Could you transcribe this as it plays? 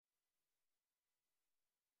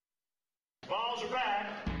Balls are back.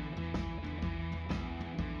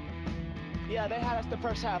 Yeah, they had us the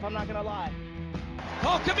first half, I'm not gonna lie.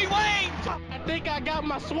 Oh, could be Wayne! I think I got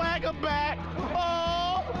my swagger back.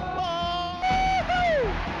 Oh!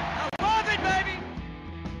 I love it, baby!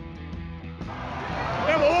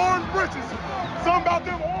 Them orange britches. Something about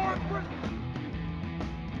them orange britches.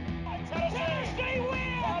 Tennessee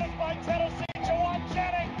wins! Out by Tennessee, Jawan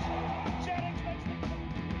Jennings. Jennings makes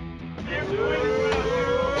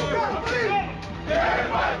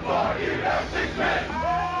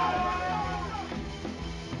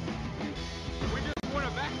We just won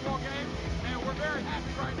a basketball game, and we're very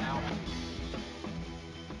happy right now.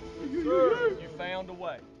 Sir, you found a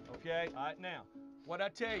way, okay? All right, now, what I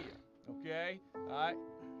tell you, okay? All right,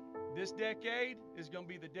 this decade is going to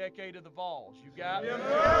be the decade of the Vols. You got it?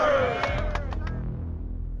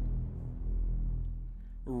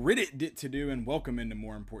 Reddit to do, and welcome into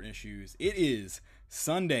More Important Issues. It is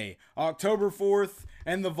Sunday, October 4th,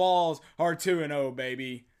 and the Vols are 2-0,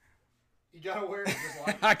 baby. You gotta wear it just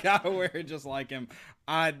like him. I gotta wear it just like him.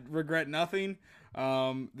 I regret nothing.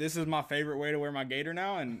 This is my favorite way to wear my gator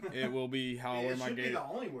now, and it will be how I wear my gator. It should be the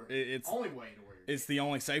only way. It's only way to wear it. It's the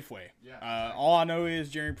only safe way. Yeah, exactly. All I know is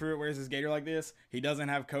Jeremy Pruitt wears his gator like this. He doesn't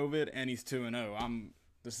have COVID, and he's 2-0.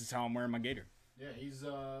 This is how I'm wearing my gator. Yeah, he's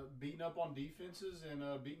beating up on defenses and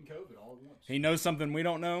beating COVID all at once. He knows something we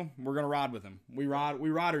don't know. We're gonna ride with him. We ride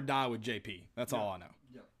or die with JP. That's all I know.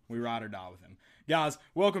 Yep. We ride or die with him. Guys,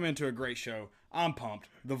 welcome into a great show. I'm pumped.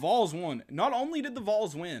 The Vols won. Not only did the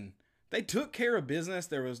Vols win, they took care of business.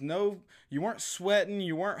 There was you weren't sweating.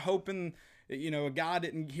 You weren't hoping, a guy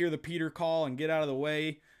didn't hear the Peter call and get out of the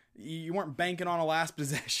way. You weren't banking on a last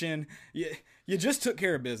possession. You just took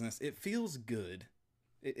care of business. It feels good.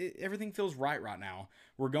 Everything feels right now.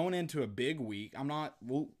 We're going into a big week.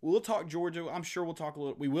 We'll talk Georgia. I'm sure we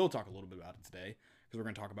will talk a little bit about it today because we're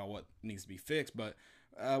going to talk about what needs to be fixed, but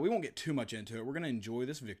we won't get too much into it. We're going to enjoy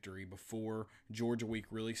this victory before Georgia week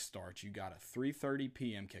really starts. You got a 3:30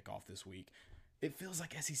 p.m. kickoff this week. It feels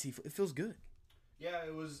like SEC. It feels good. Yeah,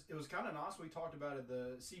 it was kind of nice. We talked about it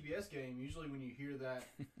the CBS game. Usually when you hear that,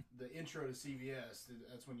 the intro to CBS,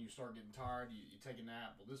 that's when you start getting tired. You take a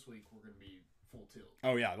nap. Well, this week we're going to be full tilt.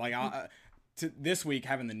 Oh yeah, like this week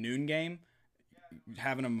having the noon game,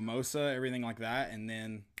 having a mimosa, everything like that, and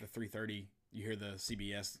then the 3:30. You hear the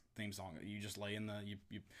CBS theme song. You just lay in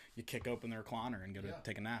you kick open the recliner and go to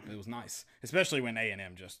take a nap. It was nice, especially when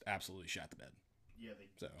A&M just absolutely shat the bed. Yeah,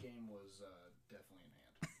 the game was definitely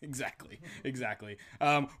in hand. Exactly.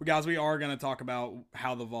 Guys, we are going to talk about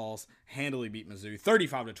how the Vols handily beat Mizzou,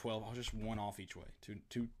 35-12. I'll just one off each way.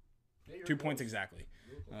 Two points exactly.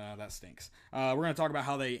 That stinks. We're going to talk about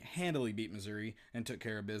how they handily beat Missouri and took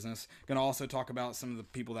care of business. Going to also talk about some of the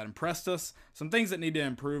people that impressed us, some things that need to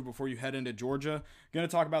improve before you head into Georgia. Going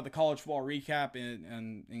to talk about the college football recap,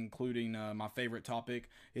 and including my favorite topic,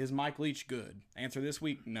 is Mike Leach good? Answer this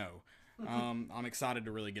week, no. I'm excited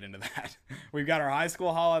to really get into that. We've got our high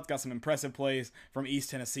school highlights, got some impressive plays from East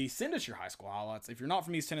Tennessee. Send us your high school highlights. If you're not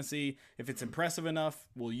from East Tennessee, if it's impressive enough,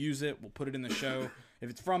 we'll use it. We'll put it in the show. If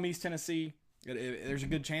it's from East Tennessee, there's a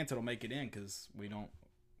good chance it'll make it in because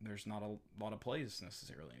there's not a lot of plays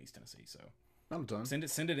necessarily in East Tennessee. So I'm done. Send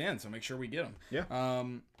it in. So make sure we get them. Yeah.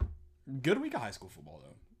 Good week of high school football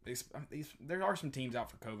though. There are some teams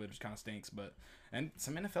out for COVID, which kind of stinks, and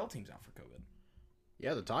some NFL teams out for COVID.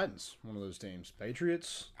 Yeah, the Titans, one of those teams.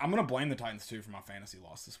 Patriots. I'm going to blame the Titans, too, for my fantasy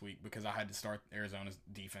loss this week because I had to start Arizona's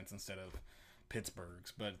defense instead of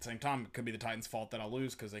Pittsburgh's. But at the same time, it could be the Titans' fault that I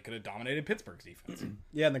lose because they could have dominated Pittsburgh's defense.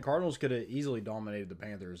 Yeah, and the Cardinals could have easily dominated the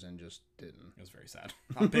Panthers and just didn't. It was very sad.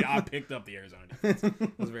 I picked up the Arizona defense.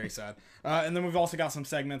 It was very sad. And then we've also got some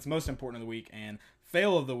segments, most important of the week, and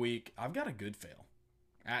fail of the week. I've got a good fail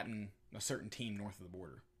at a certain team north of the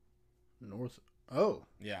border. North? Oh.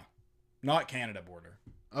 Yeah. Not Canada border.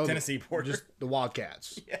 Oh, Tennessee border. Just the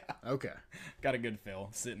Wildcats. Yeah. Okay. Got a good feel.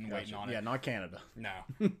 Sitting waiting on it. Yeah, not Canada. No.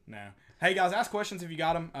 Hey, guys, ask questions if you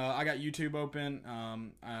got them. I got YouTube open.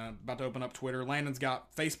 About to open up Twitter. Landon's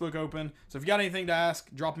got Facebook open. So if you got anything to ask,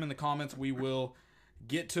 drop them in the comments. We will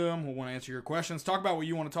get to them. We'll want to answer your questions. Talk about what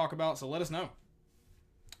you want to talk about, so let us know.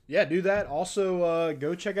 Yeah, do that. Also,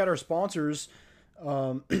 go check out our sponsors.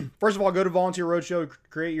 First of all, go to Volunteer Roadshow,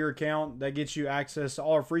 create your account. That gets you access to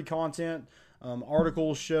all our free content,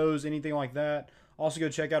 articles, shows, anything like that. Also, go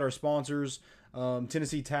check out our sponsors,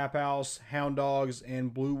 Tennessee Tap House, Hound Dogs,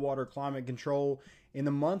 and Blue Water Climate Control. In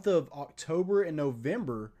the month of October and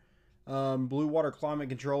November, Blue Water Climate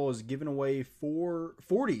Control is giving away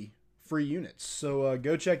 40 free units. So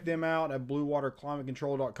go check them out at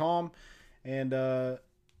bluewaterclimatecontrol.com and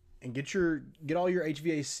get all your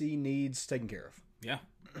HVAC needs taken care of. Yeah.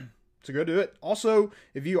 So go do it. Also,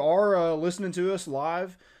 if you are listening to us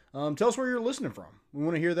live, tell us where you're listening from. We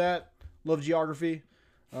want to hear that. Love geography.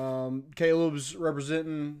 Caleb's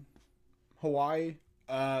representing Hawaii.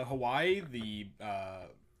 Hawaii, the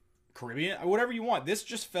Caribbean, whatever you want. This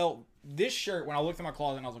shirt, when I looked in my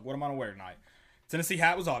closet and I was like, what am I going to wear tonight? Tennessee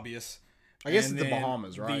hat was obvious. I guess And it's the then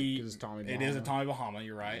Bahamas, right? 'Cause it's Tommy Bahama. It is a Tommy Bahama,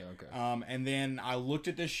 you're right. Yeah, okay. And then I looked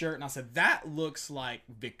at this shirt and I said, that looks like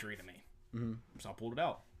victory to me. Mm-hmm. So I pulled it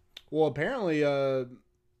out. Well, apparently,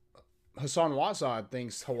 Hassan Whiteside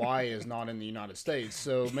thinks Hawaii is not in the United States,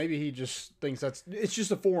 so maybe he just thinks it's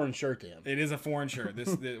just a foreign shirt to him. It is a foreign shirt.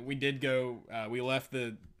 We did go. We left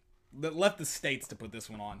the states to put this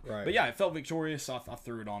one on. Right. But yeah, it felt victorious. So I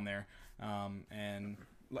threw it on there. And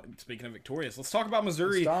speaking of victorious, let's talk about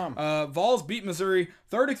Missouri. It's time. Vols beat Missouri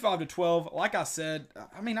 35-12. Like I said,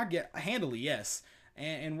 I mean, I get handily, yes.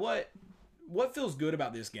 And what feels good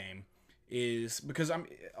about this game is because I'm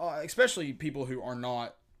especially people who are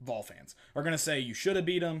not Vol fans are going to say you should have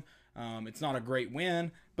beat them. It's not a great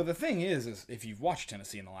win. But the thing is if you've watched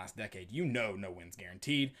Tennessee in the last decade, you know no win's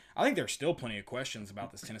guaranteed. I think there's still plenty of questions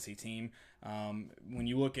about this Tennessee team. When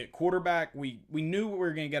you look at quarterback, we knew what we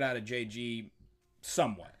were going to get out of JG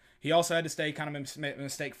somewhat. He also had to stay kind of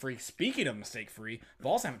mistake-free. Speaking of mistake-free,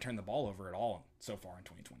 Vols haven't turned the ball over at all so far in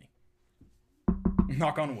 2020.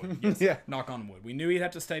 Knock on wood. Yes. Yeah. Knock on wood. We knew he'd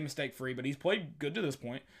have to stay mistake-free, but he's played good to this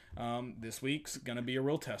point. This week's going to be a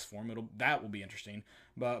real test for him. That will be interesting.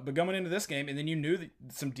 But going into this game, and then you knew that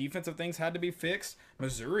some defensive things had to be fixed.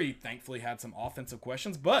 Missouri, thankfully, had some offensive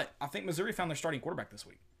questions, but I think Missouri found their starting quarterback this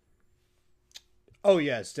week. Oh,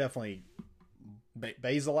 yeah, it's definitely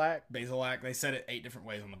Bazelak. Bazelak. They said it 8 different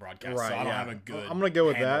ways on the broadcast, Right, so I don't yeah. have a good I'm going to go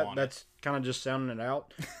with handle that. on That's kind of just sounding it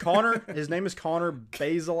out. Connor, his name is Connor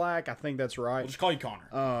Bazelak. I think that's right. We'll just call you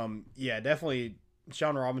Connor. Yeah, definitely.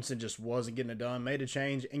 Sean Robinson just wasn't getting it done, made a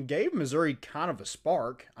change, and gave Missouri kind of a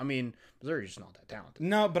spark. I mean, Missouri's just not that talented.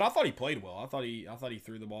 No, but I thought he played well. I thought he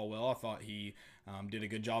threw the ball well. I thought he did a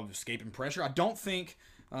good job of escaping pressure. I don't think.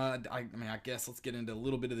 I guess let's get into a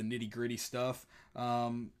little bit of the nitty gritty stuff.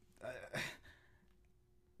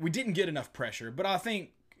 We didn't get enough pressure, but I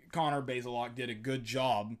think Connor Bazelak did a good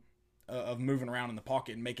job of moving around in the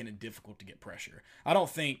pocket and making it difficult to get pressure. I don't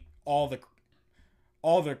think all the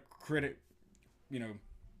I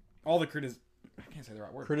can't say the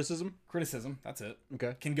right word. Criticism, that's it.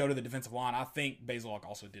 Okay. Can go to the defensive line. I think Bazelak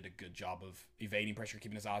also did a good job of evading pressure,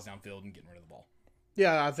 keeping his eyes downfield, and getting rid of the ball.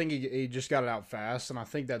 Yeah, I think he just got it out fast, and I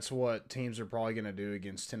think that's what teams are probably going to do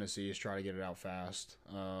against Tennessee is try to get it out fast.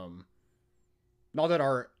 Not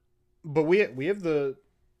that but we have the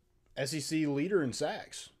SEC leader in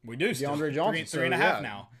sacks. We do. DeAndre Johnson. Three and a half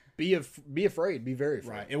now. Be afraid. Be very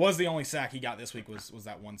afraid. Right. It was the only sack he got this week was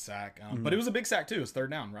that one sack. But it was a big sack too. It was 3rd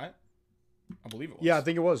down, right? I believe it was. Yeah, I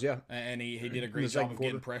think it was, yeah. And he did a great second job of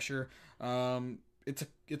getting pressure.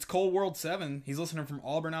 It's Cold World 7. He's listening from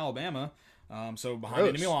Auburn, Alabama. So behind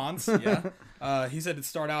enemy lines. Yeah. He said to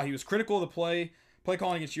start out, he was critical of the play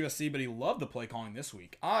calling against USC, but he loved the play calling this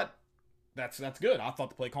week. That's good. I thought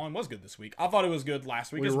the play calling was good this week. I thought it was good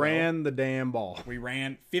last week as well. We ran the damn ball. We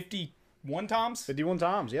ran 51 times. 51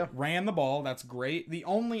 times, yeah. Ran the ball. That's great. The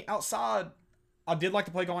only outside, I did like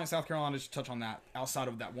the play calling at South Carolina. Just touch on that. Outside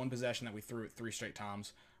of that one possession that we threw it 3 straight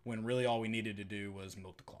times, when really all we needed to do was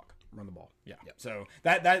milk the clock. Run the ball. Yeah. Yep. So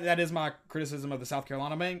that is my criticism of the South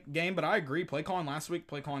Carolina game, but I agree. Play calling last week,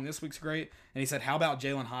 play calling this week's great. And he said, how about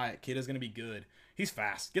Jalen Hyatt? Kid is going to be good. He's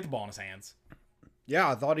fast. Get the ball in his hands. Yeah,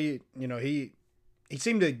 I thought he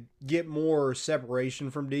seemed to get more separation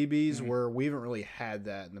from DBs where we haven't really had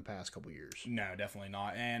that in the past couple years. No, definitely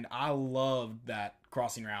not. And I loved that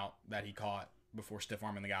crossing route that he caught before stiff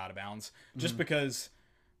arming the guy out of bounds, just because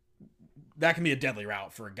that can be a deadly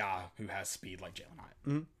route for a guy who has speed like Jalen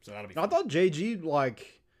Hyatt. So that'll be fun. I thought JG,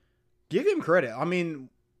 give him credit. I mean,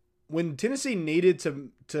 when Tennessee needed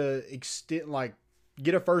to extend,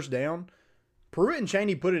 get a first down, Pruitt and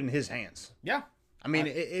Chaney put it in his hands. Yeah. I mean,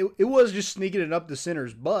 it was just sneaking it up the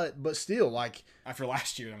center's butt, but still, after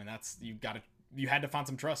last year, I mean, you had to find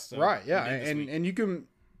some trust. So right, yeah, and you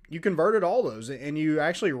converted all those, and you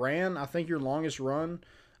actually ran. I think your longest run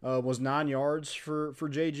was 9 yards for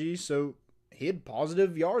JG, so he had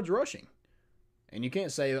positive yards rushing, and you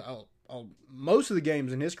can't say most of the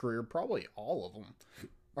games in his career, probably all of them,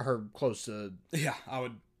 are close to. Yeah, I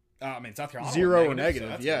would. I mean, South Carolina 0 or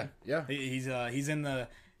negative. So yeah, good. Yeah.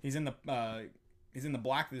 He's in the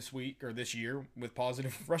black this week or this year with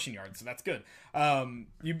positive rushing yards, so that's good.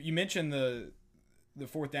 You mentioned the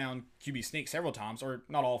 4th down QB sneak several times, or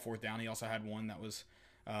not all 4th down. He also had one that was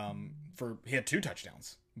he had 2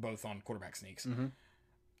 touchdowns, both on quarterback sneaks.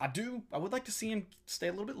 I would like to see him stay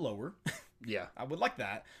a little bit lower. Yeah. I would like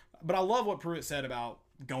that. But I love what Pruitt said about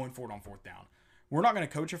going for it on fourth down. We're not going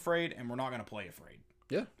to coach afraid, and we're not going to play afraid.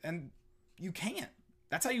 Yeah. And you can't.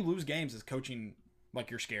 That's how you lose games, is coaching like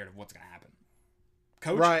you're scared of what's going to happen.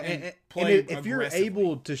 Coach Right. and And play if you're aggressively.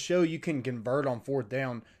 able to show you can convert on fourth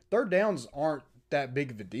down, third downs aren't that big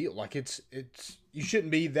of a deal. Like it's you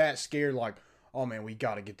shouldn't be that scared like, oh man, we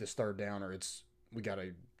got to get this third down or we got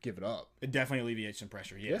to give it up. It definitely alleviates some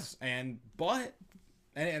pressure, yes. And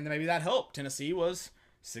maybe that helped. Tennessee was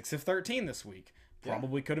 6 of 13 this week.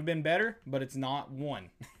 Probably could have been better, but it's not one.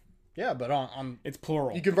 Yeah, but on It's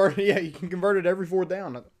plural. you converted. Yeah, you can convert it every fourth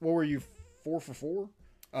down. What were you 4 for 4?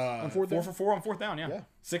 On fourth 4 down? for 4 on fourth down, yeah. Yeah.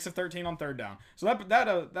 6 of 13 on third down. So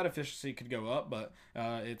that efficiency could go up, but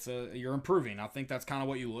you're improving. I think that's kind of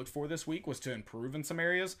what you looked for this week, was to improve in some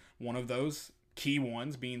areas. One of those key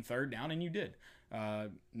ones being third down, and you did.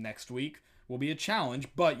 Next week will be a challenge,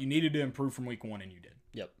 but you needed to improve from week 1, and you did.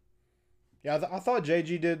 Yep. Yeah, I thought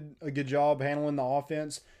JG did a good job handling the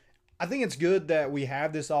offense. I think it's good that we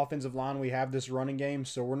have this offensive line, we have this running game,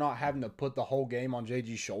 so we're not having to put the whole game on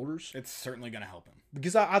JG's shoulders. It's certainly going to help him.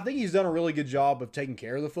 Because I think he's done a really good job of taking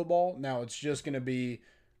care of the football. Now it's just going to be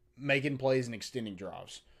making plays and extending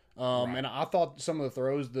drives. And I thought some of the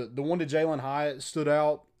throws, the one to Jalen Hyatt stood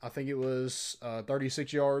out. I think it was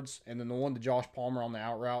 36 yards. And then the one to Josh Palmer on the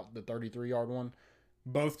out route, the 33-yard one.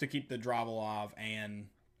 Both to keep the drive alive and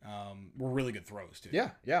were really good throws, too.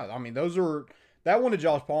 Yeah. I mean, those are – that one to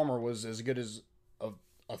Josh Palmer was as good as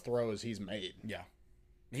a throw as he's made. Yeah.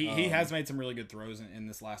 He has made some really good throws in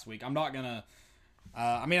this last week. I'm not going to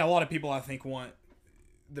I mean, a lot of people, I think, want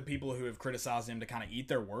the people who have criticized him to kind of eat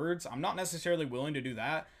their words. I'm not necessarily willing to do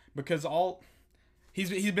that because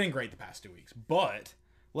he's been great the past 2 weeks. But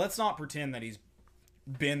let's not pretend that he's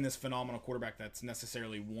been this phenomenal quarterback that's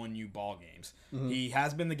necessarily won you ball games. Mm-hmm. He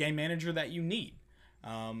has been the game manager that you need.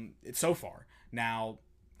 It's so far. Now,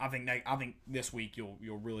 I think this week you'll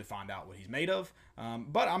really find out what he's made of.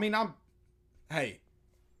 But I mean, I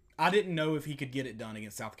didn't know if he could get it done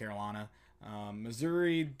against South Carolina.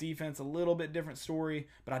 Missouri defense, a little bit different story,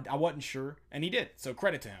 but I wasn't sure, and he did. So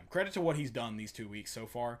credit to him. Credit to what he's done these 2 weeks so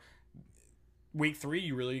far. Week 3,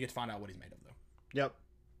 you really get to find out what he's made of, though. Yep.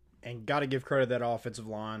 And got to give credit to that offensive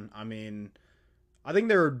line. I mean, I think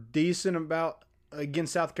they were decent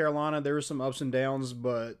against South Carolina. There were some ups and downs,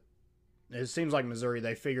 but it seems like Missouri,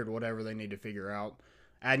 they figured whatever they need to figure out.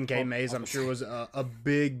 Adding K. Mays, I'm sure, was a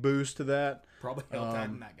big boost to that. Probably helped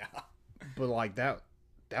adding that guy. But like that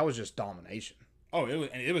was just domination. Oh,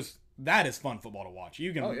 that is fun football to watch.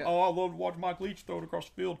 You can, I love to watch Mike Leach throw it across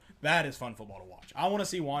the field. That is fun football to watch. I want to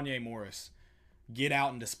see Wanye Morris get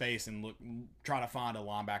out into space and try to find a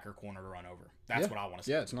linebacker corner to run over. That's what I want to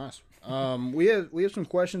see. Yeah, it's nice. We have some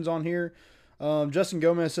questions on here. Justin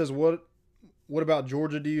Gomez says, "What about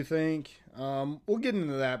Georgia? Do you think?" We'll get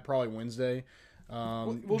into that probably Wednesday.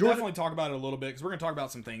 We'll Georgia, definitely talk about it a little bit because we're going to talk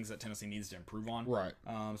about some things that Tennessee needs to improve on. Right.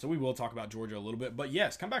 So we will talk about Georgia a little bit. But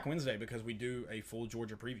yes, come back Wednesday because we do a full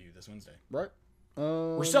Georgia preview this Wednesday. Right.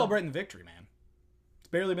 We're celebrating the victory, man. It's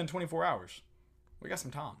barely been 24 hours. We got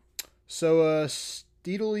some time. So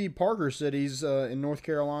Steedley Parker said he's in North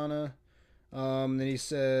Carolina. Then he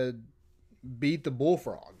said, beat the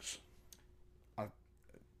Bullfrogs.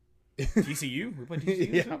 TCU? We played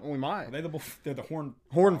TCU? Yeah, we might. Are they they're the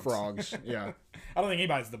Horn Frogs. Yeah. I don't think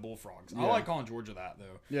anybody's the Bullfrogs. Yeah. I like calling Georgia that,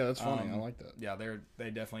 though. Yeah, that's funny. I like that. Yeah, they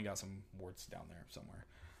definitely got some warts down there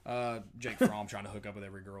somewhere. Jake Fromm trying to hook up with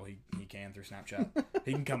every girl he can through Snapchat.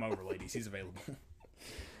 He can come over, ladies. He's available.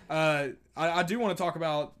 I do want to talk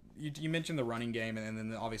about, you mentioned the running game and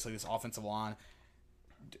then obviously this offensive line.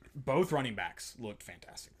 Both running backs looked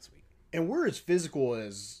fantastic this week. And we're as physical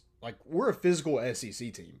as, we're a physical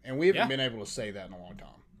SEC team, and we haven't been able to say that in a long time.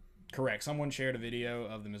 Correct. Someone shared a video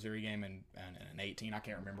of the Missouri game in 18. I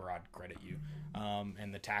can't remember. I'd credit you.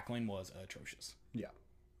 And the tackling was atrocious. Yeah.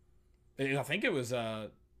 I think it was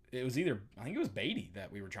Beatty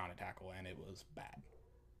that we were trying to tackle, and it was bad.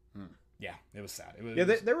 Yeah, it was sad.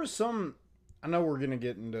 There was some. I know we're gonna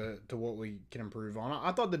get into what we can improve on.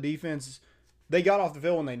 I thought the defense, they got off the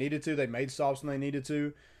field when they needed to. They made stops when they needed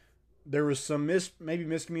to. There was some maybe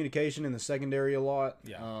miscommunication in the secondary a lot.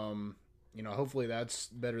 Yeah. Hopefully that's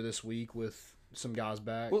better this week with some guys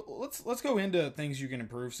back. Well, let's go into things you can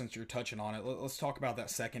improve since you're touching on it. Let's talk about that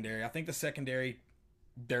secondary. I think the secondary,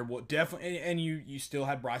 there will definitely, and you still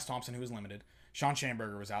had Bryce Thompson who was limited. Sean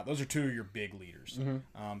Schamberger was out. Those are two of your big leaders.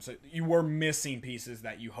 Mm-hmm. So you were missing pieces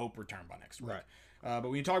that you hope return by next week. Right. But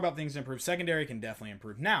when you talk about things to improve, secondary can definitely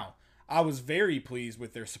improve. Now, I was very pleased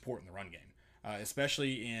with their support in the run game,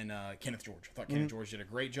 especially in Kenneth George. I thought Kenneth George did a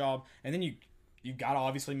great job. And then you you got to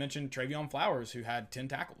obviously mention Travion Flowers, who had 10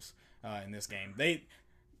 tackles in this game.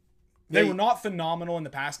 They were not phenomenal in the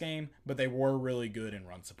pass game, but they were really good in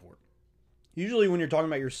run support. Usually when you're talking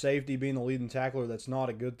about your safety being the leading tackler, that's not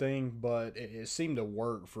a good thing, but it seemed to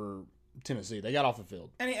work for Tennessee. They got off the field.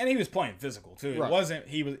 And he was playing physical, too. Right.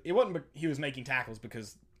 It wasn't he was making tackles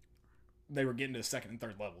because they were getting to the second and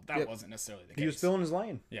third level. That wasn't necessarily the case. He was filling his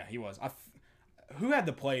lane. Yeah, he was. Who had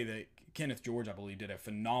the play that Kenneth George, I believe, did a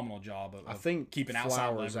phenomenal job of I think keeping outside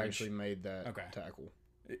Flowers leverage. actually made that tackle.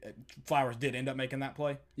 Flowers did end up making that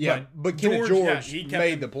play. Yeah, but Kenneth George he kept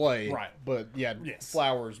made him- the play. Right. But yeah, Yes.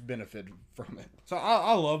 Flowers benefited from it. So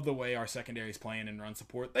I love the way our secondary is playing in run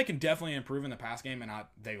support. They can definitely improve in the pass game, and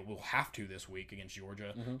they will have to this week against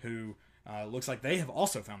Georgia, who looks like they have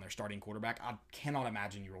also found their starting quarterback. I cannot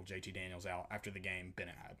imagine you roll JT Daniels out after the game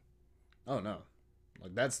Bennett had. Oh no,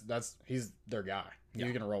 like that's he's their guy. Yeah.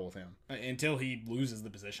 You're gonna roll with him. Until he loses the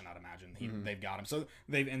position, I'd imagine they've got him. So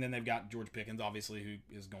they've got George Pickens, obviously, who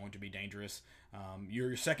is going to be dangerous.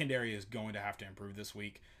 Your secondary is going to have to improve this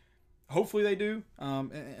week. Hopefully they do.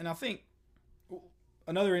 And I think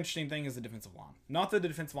another interesting thing is the defensive line. Not that the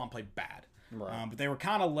defensive line played bad, Right. but they were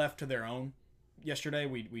kind of left to their own yesterday.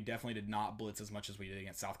 We definitely did not blitz as much as we did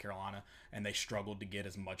against South Carolina, and they struggled to get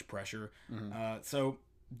as much pressure. So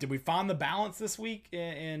did we find the balance this week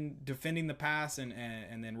in defending the pass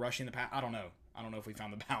and then rushing the pass? I don't know. I don't know if we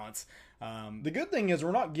found the balance. The good thing is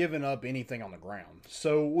we're not giving up anything on the ground.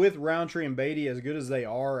 So with Roundtree and Beatty, as good as they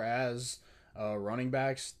are as running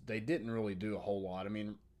backs, they didn't really do a whole lot. I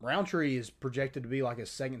mean, Roundtree is projected to be like a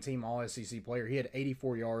second-team All-SEC player. He had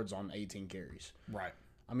 84 yards on 18 carries. Right.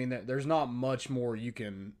 I mean, there's not much more you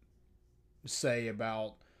can say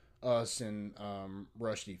about us in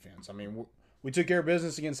rush defense. I mean, we took care of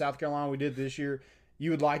business against South Carolina. We did this year. You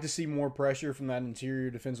would like to see more pressure from that interior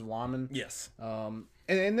defensive lineman. Yes. And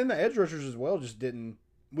then the edge rushers as well just didn't.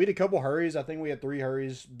 We had a couple hurries. I think we had 3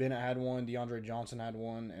 hurries. Bennett had one. DeAndre Johnson had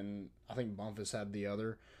one. And I think Bumpus had the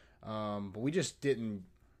other. But we just didn't.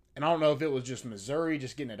 And I don't know if it was just Missouri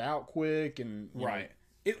just getting it out quick. And Right.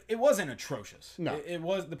 It wasn't atrocious. No. It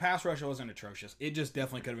was the pass rush wasn't atrocious. It just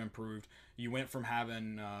definitely could have improved. You went from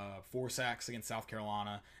having 4 sacks against South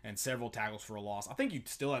Carolina and several tackles for a loss. I think you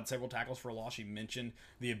still had several tackles for a loss. You mentioned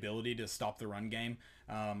the ability to stop the run game.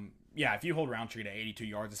 Yeah, if you hold Roundtree to 82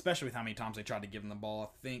 yards, especially with how many times they tried to give him the ball, I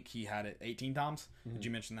think he had it 18 times. Did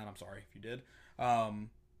you mention that? I'm sorry if you did.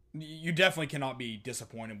 You definitely cannot be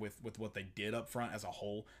disappointed with what they did up front as a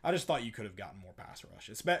whole. I just thought you could have gotten more pass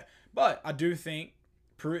rushes. But I do think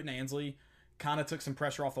Pruitt and Ansley kind of took some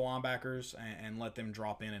pressure off the linebackers and let them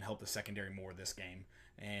drop in and help the secondary more this game.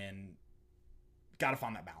 And got to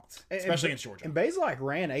find that balance, especially against Georgia. And Bazelak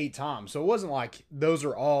ran 8 times, so it wasn't like those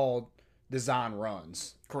are all design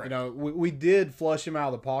runs. Correct. You know, we did flush him out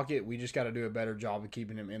of the pocket. We just got to do a better job of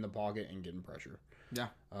keeping him in the pocket and getting pressure. Yeah.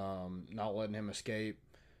 Not letting him escape.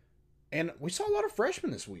 And we saw a lot of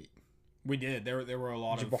freshmen this week. We did. There were a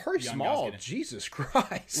lot of Jabari young Small. guys Jesus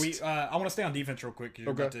Christ. I want to stay on defense real quick. 'Cause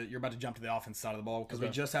Okay. You're about to jump to the offense side of the ball because we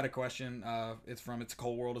Okay. just had a question. It's from It's a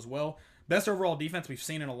Cold World as well. Best overall defense we've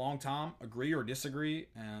seen in a long time. Agree or disagree?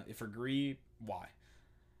 If agree, why?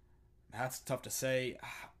 That's tough to say.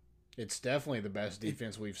 It's definitely the best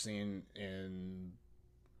defense we've seen in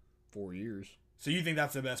 4 years. So you think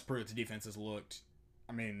that's the best Pruitt's defense has looked?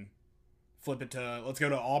 I mean, flip it to let's go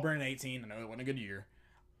to Auburn in 18. I know it wasn't a good year.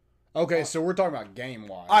 Okay, so we're talking about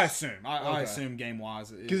game-wise. I assume. I Okay. assume game wise.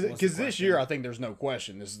 Because this year, I think there's no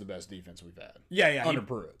question this is the best defense we've had. yeah, Under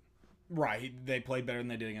Pruitt. Right, they played better than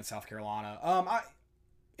they did against South Carolina.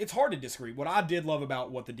 It's hard to disagree. What I did love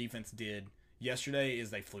about what the defense did yesterday is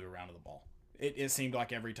they flew around to the ball. It seemed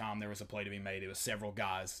like every time there was a play to be made, it was several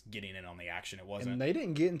guys getting in on the action. It wasn't. And they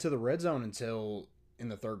didn't get into the red zone until in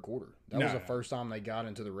the third quarter. That was the No. first time they got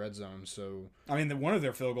into the red zone. So I mean, one of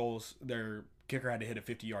their field goals, their kicker had to hit a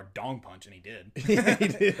 50-yard dong punch, and he did. He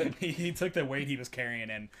did. he took the weight he was carrying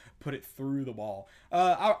and put it through the ball.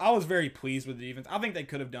 I was very pleased with the defense. I think they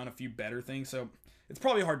could have done a few better things, so it's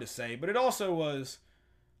probably hard to say. But it also was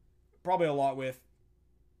probably a lot with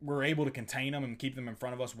we're able to contain them and keep them in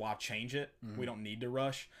front of us while change it. We don't need to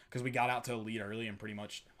rush because we got out to a lead early and pretty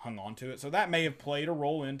much hung on to it. So that may have played a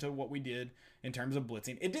role into what we did in terms of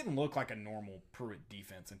blitzing. It didn't look like a normal Pruitt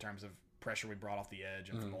defense in terms of pressure we brought off the edge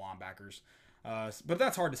and from the linebackers. But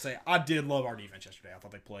that's hard to say. I did love our defense yesterday. I thought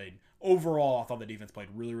they played overall. I thought the defense played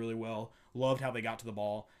really, really well. Loved how they got to the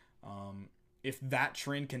ball. If that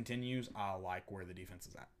trend continues, I like where the defense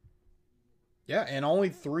is at. yeah, and only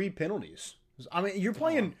 3 penalties. I mean, you're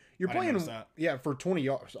playing. I didn't notice that. Yeah, for 20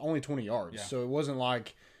 yards, only 20 yards. Yeah. So it wasn't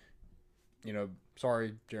like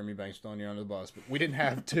sorry, Jeremy Banks throwing you under the bus, but we didn't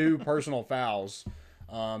have 2 personal fouls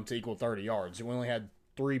to equal 30 yards. We only had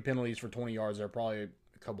 3 penalties for 20 yards. There were probably a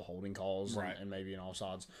couple holding calls and maybe an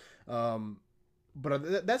offsides.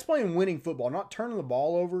 But that's playing winning football, not turning the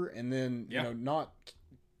ball over and then not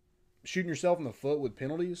shooting yourself in the foot with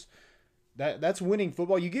penalties. That's winning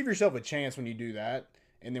football. You give yourself a chance when you do that,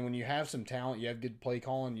 and then when you have some talent, you have good play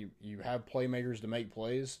calling, you have playmakers to make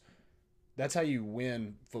plays. That's how you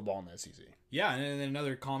win football in the SEC. Yeah, and then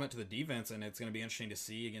another comment to the defense, and it's going to be interesting to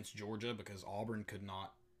see against Georgia because Auburn could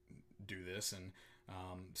not do this, and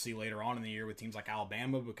see later on in the year with teams like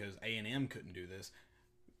Alabama because A&M couldn't do this.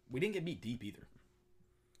 We didn't get beat deep either.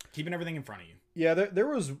 Keeping everything in front of you. Yeah, there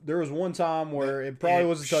was one time where it probably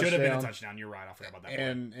was a touchdown. Should have been a touchdown. You're right. I forgot about that.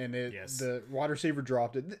 And the wide receiver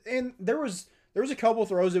dropped it. And there was a couple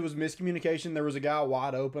throws that was miscommunication. There was a guy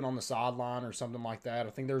wide open on the sideline or something like that. I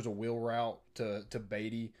think there was a wheel route to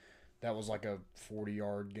Beatty that was like a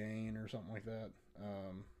 40-yard gain or something like that.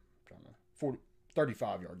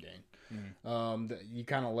 35-yard gain. That you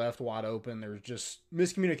kind of left wide open. There was just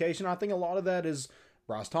miscommunication. I think a lot of that is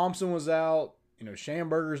Bryce Thompson was out.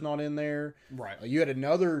 Schamberger's not in there. Right. You had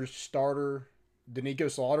another starter, Danico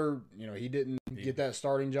Slaughter. He didn't get that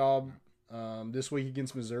starting job this week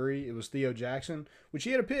against Missouri. It was Theo Jackson, which he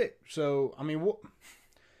had a pick. So, I mean,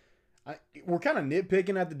 we're kind of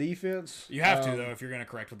nitpicking at the defense. You have to, though, if you're going to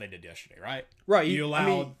correct what they did yesterday, right? Right. You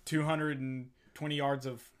allowed 220 yards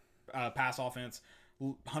of pass offense,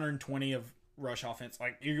 120 of rush offense.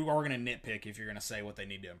 Like, you are going to nitpick if you're going to say what they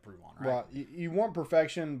need to improve on, right? Right. You want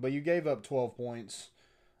perfection, but you gave up 12 points.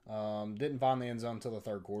 Didn't find the end zone until the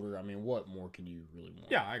third quarter. I mean, what more can you really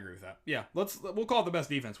want? Yeah, I agree with that. Yeah, we'll call it the best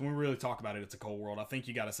defense. When we really talk about it, it's a cold world. I think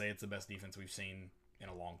you got to say it's the best defense we've seen in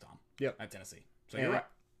a long time. Yep. At Tennessee. So you're right.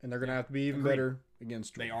 And they're going to have to be even better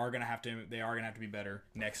against Georgia. They are going to have to be better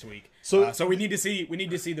next week. So we need to see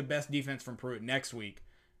the best defense from Pruitt next week,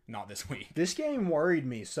 not this week. This game worried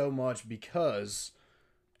me so much because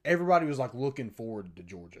everybody was like looking forward to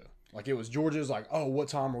Georgia. Like it was Georgia's like, oh, what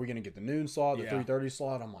time are we going to get the noon slot, the 3:30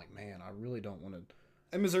 slot? I'm like, man, I really don't want to.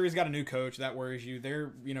 And Missouri's got a new coach. That worries you.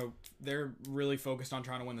 They're really focused on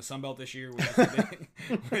trying to win the Sun Belt this year. Which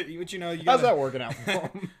how's that working out for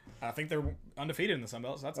them? I think they're undefeated in the Sun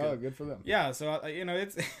Belt, so that's good. Oh, good for them. Yeah, so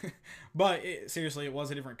it's, but seriously, it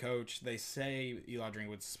was a different coach. They say Eli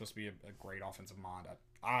Drinkwitz is supposed to be a great offensive mind.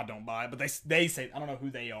 I don't buy it, but they say, I don't know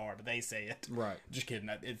who they are, but they say it. Right. Just kidding.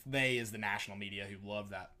 It's they is the national media who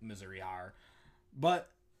love that Missouri hire,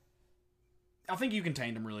 but I think you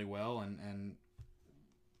contained them really well, and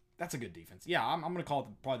that's a good defense. Yeah, I'm going to call it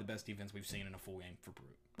probably the best defense we've seen in a full game for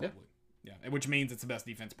Pruitt. Probably. Yeah, which means it's the best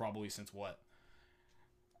defense probably since what?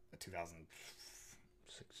 2016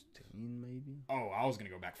 maybe. Oh, I was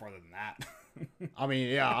gonna go back farther than that. I mean,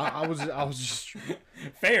 yeah, I was just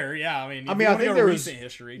fair. Yeah, I mean, I think there was recent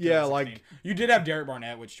history. Yeah, like you did have Derek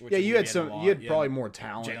Barnett, which you had probably more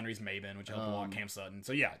talent. Jalen Reese-Maben, which helped a lot. Cam Sutton.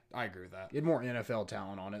 So yeah, I agree with that. You had more NFL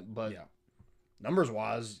talent on it, but numbers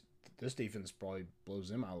wise, this defense probably blows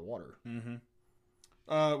them out of the water.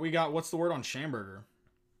 Mm-hmm. We got what's the word on Schamberger?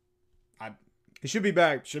 He should be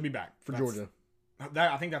back. Should be back for Georgia.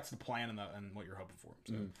 I think that's the plan and what you're hoping for.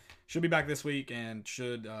 So should be back this week and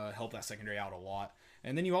should help that secondary out a lot.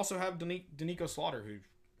 And then you also have Danico Slaughter, who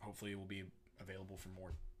hopefully will be available for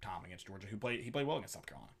more time against Georgia. He played well against South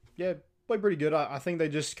Carolina. Yeah, played pretty good. I think they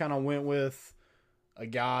just kind of went with a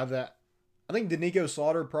guy that I think Danico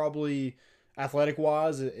Slaughter probably athletic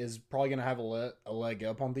wise is probably going to have a leg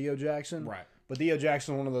up on Theo Jackson. Right. But Theo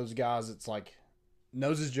Jackson, one of those guys that's like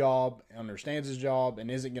knows his job, understands his job,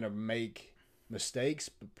 and isn't going to make mistakes,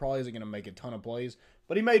 but probably isn't going to make a ton of plays.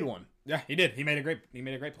 But he made one. Yeah, he did. He made a great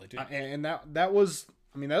play too. And that was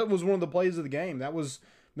one of the plays of the game. That was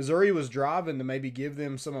Missouri was driving to maybe give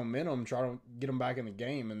them some momentum, try to get them back in the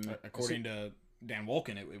game. And according to Dan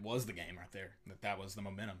Wolken, it was the game right there. That was the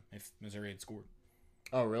momentum. If Missouri had scored.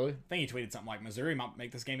 Oh, really? I think he tweeted something like Missouri might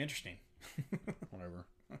make this game interesting. Whatever.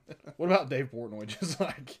 What about Dave Portnoy? Just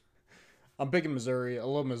like, I'm picking Missouri. I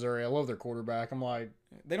love Missouri. I love their quarterback. I'm like,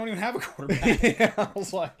 they don't even have a quarterback. I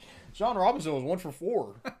was like, Sean Robinson was 1 for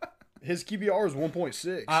 4. His QBR is 1.6.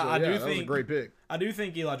 So I do think that was a great pick. I do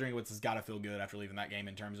think Eli Drinkwitz has got to feel good after leaving that game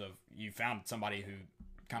in terms of you found somebody who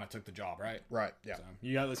kind of took the job, right? Right. Yeah. So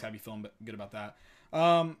you at least got to be feeling good about that.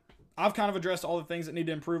 I've kind of addressed all the things that need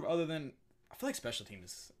to improve. Other than I feel like special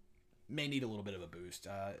teams may need a little bit of a boost.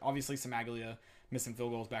 Obviously, Samaglia missing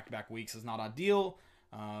field goals back-to-back weeks is not ideal.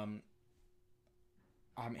 I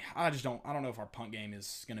mean, I don't know if our punt game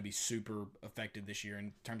is going to be super affected this year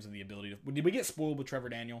in terms of the ability to. Did we get spoiled with Trevor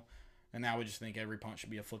Daniel? And now we just think every punt should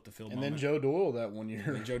be a flip the field And moment. then Joe Doyle that one year.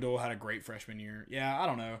 And Joe Doyle had a great freshman year. Yeah, I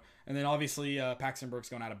don't know. And then obviously Paxton Brooks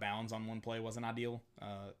going out of bounds on one play wasn't ideal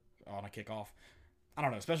on a kickoff. I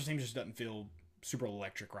don't know. Special teams just doesn't feel super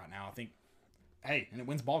electric right now. I think, hey, and it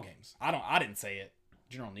wins ball games. I didn't say it.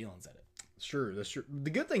 General Nealon said it. Sure, that's true. The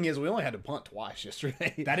good thing is we only had to punt twice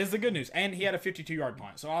yesterday. That is the good news. And he had a 52-yard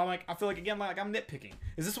punt. So I feel like, again, like I'm nitpicking.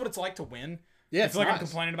 Is this what it's like to win? Yeah, I it's feel like I'm nice.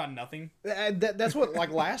 complaining about nothing. That's what, like,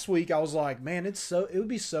 last week I was like, man, it would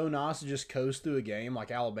be so nice to just coast through a game like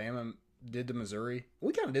Alabama did to Missouri.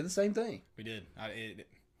 We kind of did the same thing. We did.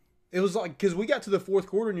 It was like, because we got to the fourth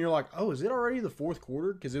quarter and you're like, oh, is it already the fourth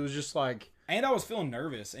quarter? Because it was just like, And I was feeling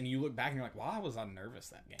nervous, and you look back and you're like, why was I nervous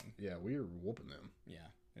that game? yeah, we were whooping them. Yeah,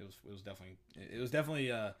 it was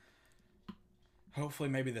definitely hopefully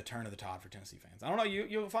maybe the turn of the tide for Tennessee fans. I don't know.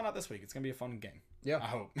 You'll find out this week. It's gonna be a fun game. Yeah. I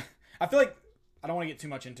hope. I feel like I don't want to get too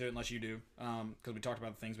much into it unless you do, because we talked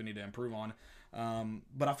about the things we need to improve on.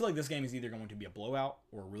 But I feel like this game is either going to be a blowout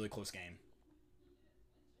or a really close game.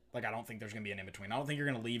 Like, I don't think there's going to be an in-between. I don't think you're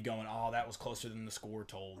going to leave going, oh, that was closer than the score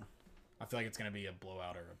told. I feel like it's going to be a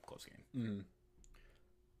blowout or a close game.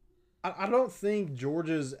 I don't think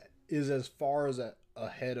Georgia's is as far as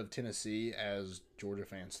ahead of Tennessee as Georgia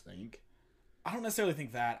fans think. I don't necessarily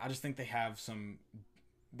think that. I just think they have some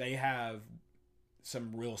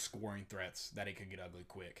real scoring threats that it could get ugly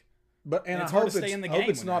quick. But And I it's hard hope to stay in the hope game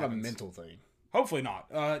it's when not that a happens. mental thing. Hopefully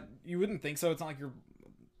not. You wouldn't think so. It's not like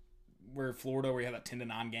we're Florida where you have that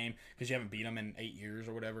 10-9 game because you haven't beat them in 8 years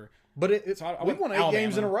or whatever. But So I we went won 8 Alabama.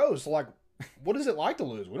 games in a row. So, like, what is it like to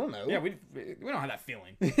lose? We don't know. Yeah, we don't have that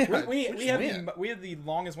feeling. Yeah, we just have win. we have the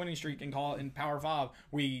longest winning streak in Power 5.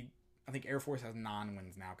 I think Air Force has 9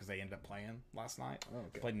 wins now because they ended up playing last night. Oh,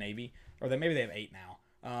 okay. Played Navy, or maybe they have 8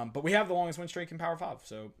 now. But we have the longest win streak in Power 5.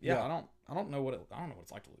 So yeah, Yeah. I don't know what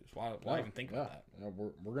it's like to lose. Why even think about that? Yeah,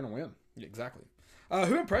 we're gonna win. Yeah, exactly.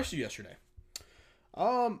 Who impressed you yesterday?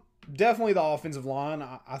 Definitely the offensive line.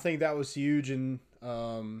 I think that was huge in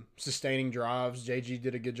sustaining drives. JG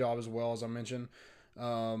did a good job as well, as I mentioned.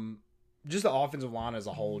 Just the offensive line as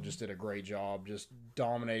a whole just did a great job, just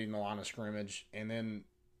dominating the line of scrimmage, and then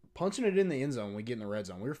punching it in the end zone when we get in the red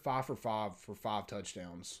zone. We were 5 for 5 for 5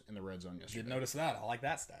 touchdowns in the red zone yesterday. Did notice that. I like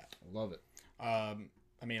that stat. I love it.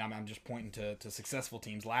 I mean, I'm just pointing to successful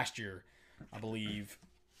teams. Last year, I believe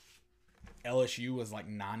LSU was like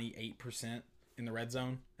 98% in the red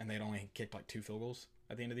zone, and they'd only kicked like 2 field goals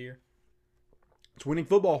at the end of the year. It's winning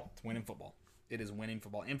football. It's winning football. It is winning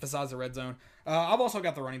football. Emphasize the red zone. I've also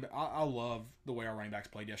got the running back. I love the way our running backs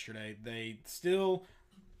played yesterday. They still,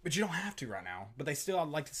 but you don't have to right now. But I'd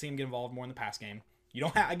like to see them get involved more in the pass game. You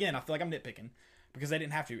don't have, again, I feel like I'm nitpicking because they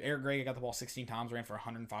didn't have to. Eric Gray got the ball 16 times, ran for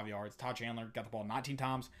 105 yards. Todd Chandler got the ball 19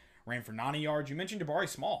 times, ran for 90 yards. You mentioned Jabari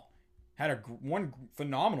Small. Had one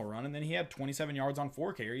phenomenal run, and then he had 27 yards on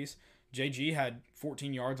 4 carries. JG had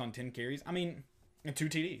 14 yards on 10 carries. I mean, and 2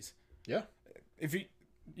 TDs. Yeah. If you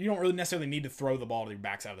don't really necessarily need to throw the ball to your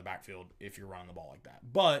backs out of the backfield if you're running the ball like that.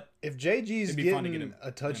 But If JG's It'd be fun to getting get him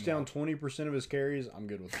a touchdown involved. 20% of his carries, I'm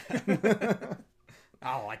good with that.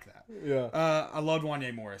 I like that. Yeah. I loved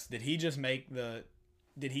Wanye Morris. Did he just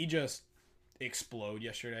explode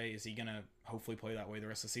yesterday? Is he gonna hopefully play that way the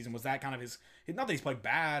rest of the season? Was that kind of his? Not that he's played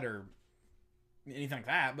bad or anything like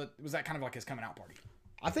that, but was that kind of like his coming out party?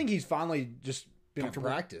 I think he's finally just been in Comfortable.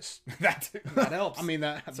 practice. that helps. I mean,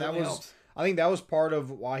 that certainly was. helps. I think that was part of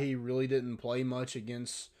why he really didn't play much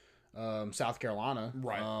against South Carolina,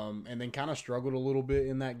 Right. And then kind of struggled a little bit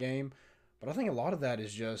in that game. But I think a lot of that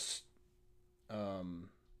is just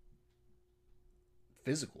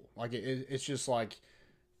physical. Like it's just like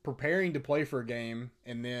preparing to play for a game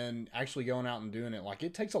and then actually going out and doing it. Like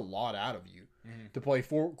it takes a lot out of you to play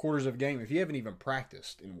 4 quarters of a game if you haven't even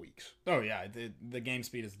practiced in weeks. Oh yeah, the game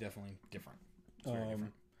speed is definitely different. It's very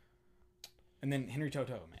different. And then Henry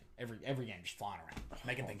Toto, man, every game just flying around,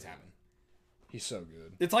 making things happen. He's so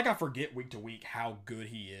good. It's like I forget week to week how good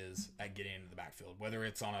he is at getting into the backfield, whether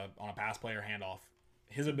it's on a pass play or handoff.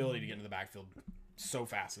 His ability to get into the backfield so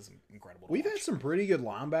fast is incredible. We've had some pretty good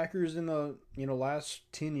linebackers in the last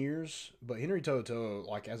 10 years, but Henry Toto,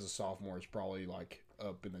 like as a sophomore, is probably like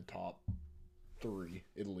up in the top 3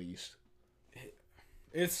 at least.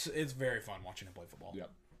 It's very fun watching him play football.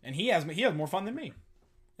 Yep. And he has more fun than me,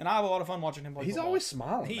 and I have a lot of fun watching him play. He's football. always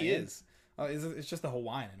smiling. He man. is. It's just the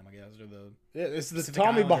Hawaiian in him, I guess, or the Yeah, it's the Pacific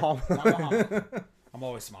Tommy Islander. Bahama. I'm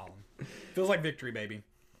always smiling. Feels like victory, baby.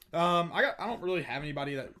 I don't really have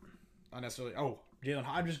anybody that I necessarily. Oh, Jalen.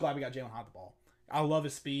 I'm just glad we got Jalen High at the ball. I love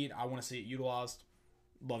his speed. I want to see it utilized.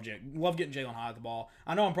 Love getting Jalen High at the ball.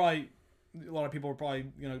 I know a lot of people are probably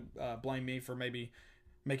gonna blame me for maybe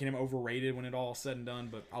making him overrated when it all said and done.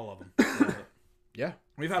 But I love him. I love it. Yeah.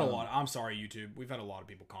 We've had a lot. I'm sorry, YouTube. We've had a lot of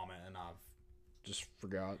people comment, and Just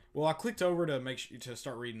forgot. well, I clicked over to to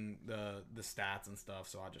start reading the stats and stuff.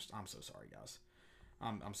 So I'm so sorry, guys.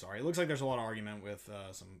 I'm sorry. It looks like there's a lot of argument with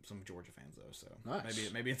some Georgia fans though. So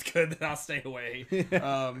Nice. maybe it's good that I stay away. Maybe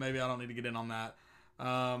I don't need to get in on that.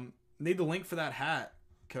 Need the link for that hat,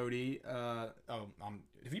 Cody.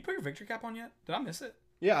 Have you put your victory cap on yet? Did I miss it?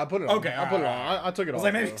 Yeah, I put it on. Okay, I put it on. alright. I took it I was off.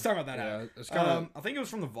 like, maybe though. he's talking about that Yeah, hat. it's kind of I think it was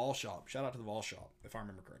from the Vol Shop. Shout out to the Vol Shop, if I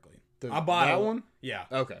remember correctly. The- I buy that a- one? Yeah.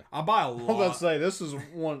 Okay. I buy a I was about to lot. say this is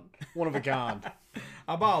one of a kind.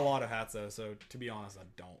 I buy a lot of hats though, so to be honest, I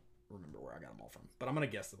don't remember where I got them all from. But I'm gonna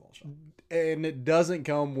guess the Vol Shop. And it doesn't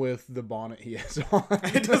come with the bonnet he has on.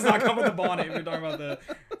 It does not come with the bonnet. If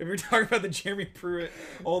you're talking about the Jeremy Pruitt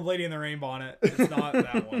old lady in the rain bonnet, it's not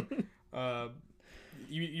that one.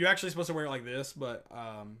 You're actually supposed to wear it like this, but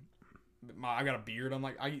I got a beard.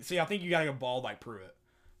 I think you gotta go bald like Pruitt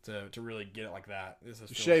to really get it like that. This is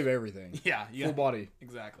Shave everything. Yeah, Full body.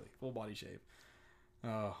 Exactly, full body shave.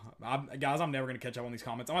 Guys, I'm never gonna catch up on these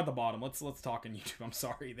comments. I'm at the bottom. Let's talk on YouTube. I'm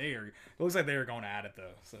sorry, it looks like they are going at it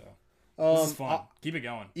though. So this is fun. Keep it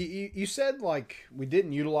going. You said like we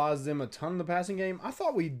didn't utilize them a ton in the passing game. I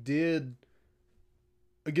thought we did.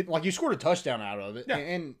 Again, like you scored a touchdown out of it, Yeah.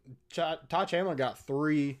 and Ty Chandler got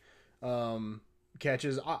 3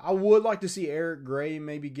 catches. I would like to see Eric Gray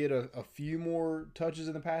maybe get a few more touches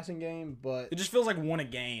in the passing game, but It just feels like one a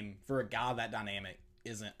game for a guy that dynamic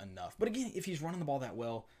isn't enough. But again, if he's running the ball that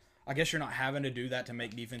well, I guess you're not having to do that to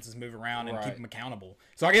make defenses move around and keep Right. them accountable.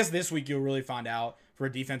 So I guess this week you'll really find out, for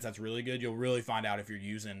a defense that's really good, you'll really find out if you're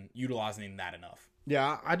utilizing that enough.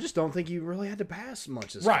 yeah, I just don't think you really had to pass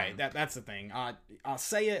much this Right, game. that's the thing. I'll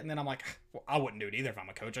say it, and then I'm like, well, I wouldn't do it either if I'm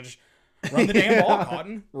a coach. I just run the damn ball,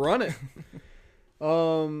 Cotton. Run it.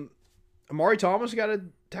 Amari Thomas got a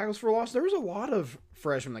tackles for loss. There was a lot of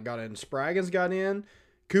freshmen that got in. Spraggins got in.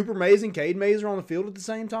 Cooper Mays and Cade Mays are on the field at the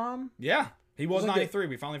same time. Yeah, he was like 93.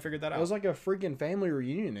 We finally figured that out. It was like a freaking family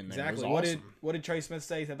reunion in there. exactly. It was awesome. What did Trey Smith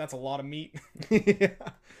say? He said that's a lot of meat. Yeah.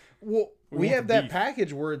 Well, we want have the that beef.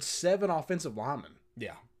 package where it's 7 offensive linemen.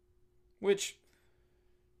 Yeah. Which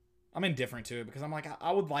I'm indifferent to it because I'm like,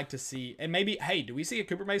 I would like to see, and maybe, hey, do we see a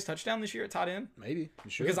Cooper Mays touchdown this year at tight end? Maybe.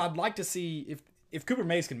 You should. Because I'd like to see if Cooper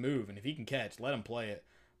Mays can move and if he can catch, let him play it.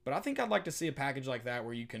 But I think I'd like to see a package like that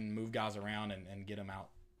where you can move guys around and get them out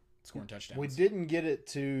scoring touchdowns. we didn't get it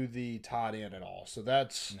to the tight end at all. So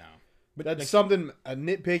that's No. But that's something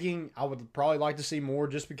nitpicking. I would probably like to see more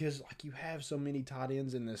just because like you have so many tight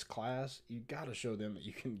ends in this class. You got to show them that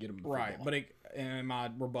you can get them the right. football. But and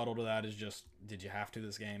my rebuttal to that is just, did you have to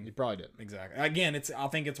this game? You probably did. Exactly. Again, I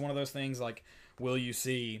think it's one of those things like, will you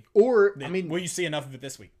see Or will you see enough of it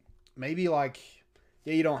this week? maybe like,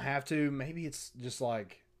 yeah, you don't have to. Maybe it's just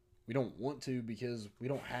like we don't want to because we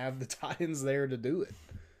don't have the tight ends there to do it.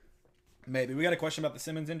 Maybe. We got a question about the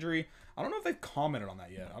Simmons injury. I don't know if they've commented on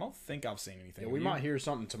that yet. I don't think I've seen anything. Yeah, we might hear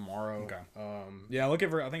something tomorrow. Okay. Yeah, look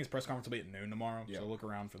for. I think his press conference will be at noon tomorrow. Yeah. So look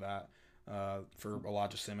around for that. For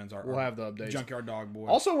Elijah Simmons, We'll have the updates. Junkyard Dog Boy.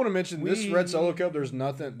 Also, want to mention this Red Solo Cup. There's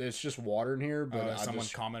nothing. It's just water in here. But someone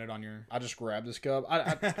commented on your. I just grabbed this cup.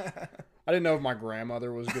 I didn't know if my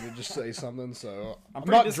grandmother was going to just say something, so I'm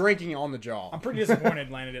pretty not drinking on the job. I'm pretty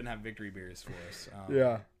disappointed Landon didn't have victory beers for us.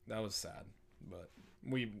 Yeah. That was sad, but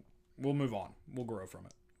we'll move on. We'll grow from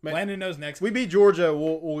it. Landon knows next. We beat Georgia.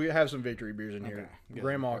 We'll have some victory beers in here. good.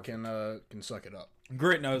 Grandma can suck it up.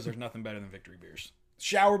 Grit knows there's nothing better than victory beers.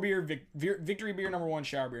 Shower beer, victory beer number 1,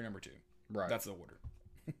 shower beer number 2. Right. That's the order.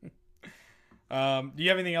 Do you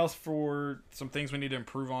have anything else for some things we need to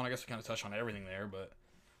improve on? I guess we kind of touched on everything there, but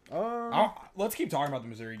let's keep talking about the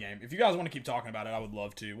Missouri game. If you guys want to keep talking about it, I would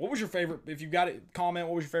love to. What was your favorite? If you got it, comment.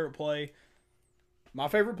 What was your favorite play? My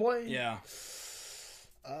favorite play? Yeah.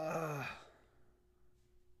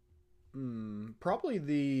 Probably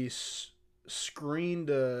the screen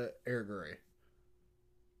to Eric Gray.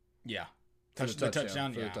 Yeah. For the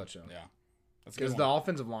touchdown. Yeah. For the touchdown. Yeah. That's a Because good the one.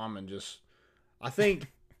 offensive lineman just, I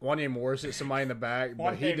think Wanya Morris hit somebody in the back,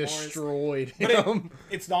 but he Wanya Morris. destroyed But him.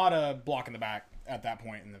 it's not a block in the back at that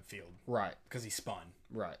point in the field Right, because he spun.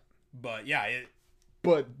 right. But yeah, it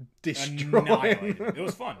But destroyed annihilated. him. It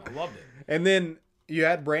was fun. I loved it. And then you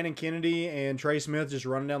had Brandon Kennedy and Trey Smith just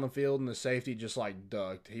running down the field, and the safety just like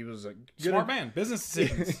ducked. He was a Smart man. Business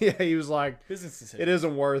decisions. Yeah, he was like, Business decisions. it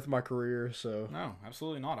isn't worth my career. So No,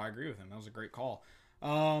 absolutely not. I agree with him. That was a great call.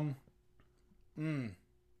 My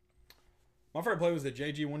favorite play was the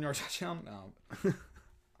JG 1-yard touchdown. No.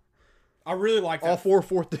 I really like that. all 4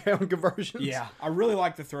 fourth down conversions. Yeah, I really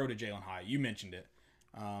like the throw to Jalen Hyatt. You mentioned it.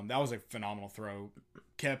 That was a phenomenal throw.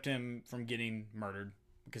 Kept him from getting murdered.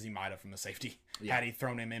 because he might have from the safety Yeah. had he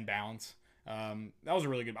thrown him in bounds. That was a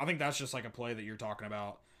really good. I think that's just like a play that you're talking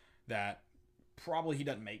about that probably he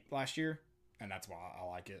doesn't make last year, and that's why I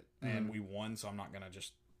like it. And we won, so I'm not gonna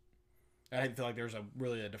just. I feel like there's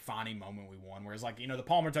a defining moment we won. Whereas like the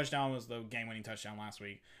Palmer touchdown was the game-winning touchdown last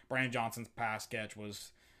week. Brandon Johnson's pass catch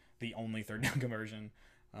was the only third down conversion.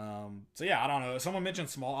 So yeah, I don't know. Someone mentioned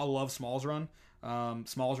Small. I love Small's run.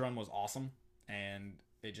 Small's run was awesome, and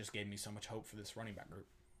it just gave me so much hope for this running back group.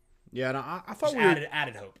 Yeah, and I thought Just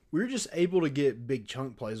added hope. we were just able to get big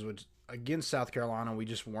chunk plays, which against South Carolina, we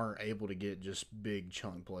just weren't able to get just big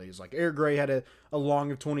chunk plays. Like Eric Gray had a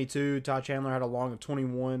long of 22, Ty Chandler had a long of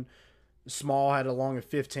 21, Small had a long of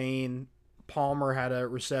 15, Palmer had a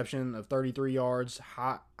reception of 33 yards,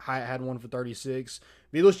 Hyatt had one for 36,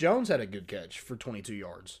 Velus Jones had a good catch for 22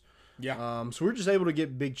 yards. Yeah. So we were just able to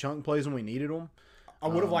get big chunk plays when we needed them. I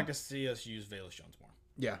would have liked to see us use Velus Jones more.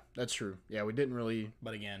 Yeah, that's true. Yeah, we didn't really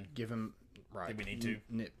But again, give him right. Did we need to?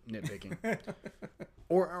 Nitpicking.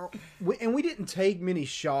 We didn't take many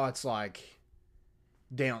shots like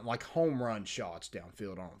home run shots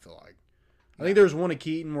downfield. I don't feel like. I think there was one at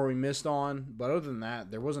Keaton where we missed on, but other than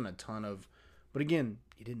that, there wasn't a ton of. But again,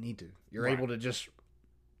 you didn't need to. You're Right. able to just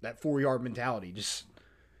that 4-yard mentality, just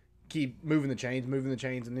keep moving the chains,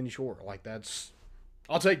 and then you score. Like that's,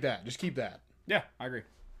 I'll take that. Just keep that. yeah, I agree.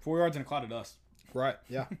 4 yards in a cloud of dust. Right.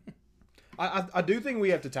 Yeah. I do think we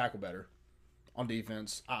have to tackle better on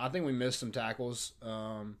defense. I think we missed some tackles.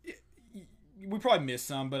 We probably missed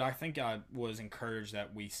some, but I think I was encouraged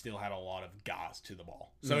that we still had a lot of guys to the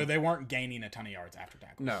ball. So they weren't gaining a ton of yards after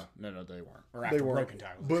tackles. No, they weren't. Or after they weren't. broken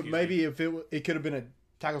tackles. But excuse maybe me. if it could have been a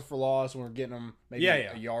tackles for loss, and we're getting them maybe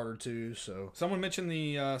Yeah. a yard or two. So Someone mentioned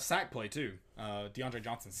the sack play, too. DeAndre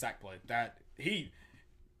Johnson's sack play.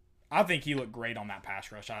 I think he looked great on that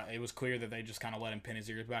pass rush. It was clear that they just kind of let him pin his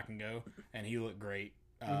ears back and go, and he looked great.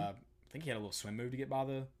 I think he had a little swim move to get by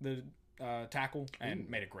the tackle and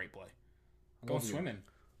made a great play. Go love swimming.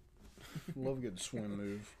 love a good swim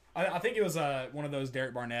move. I think it was one of those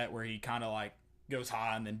Derek Barnett where he kind of like goes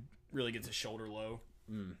high and then really gets his shoulder low,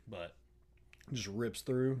 but Just rips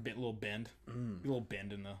through. little bend, a little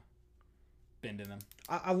bend in them.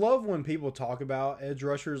 I love when people talk about edge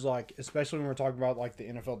rushers, like especially when we're talking about like the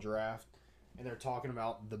NFL draft, and they're talking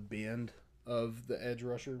about the bend of the edge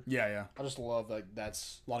rusher. Yeah. I just love that.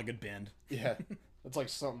 That's A lot of good bend. yeah. That's like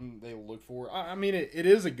something they look for. I mean, it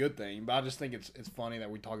is a good thing, but I just think it's funny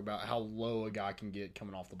that we talk about how low a guy can get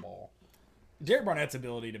coming off the ball. Derek Barnett's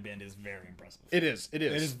ability to bend is very impressive. It is. It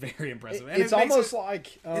is very impressive. And It's it makes almost it,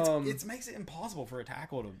 like it makes it impossible for a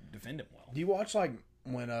tackle to defend him well. do you watch like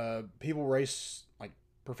when people race like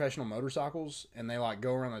professional motorcycles and they like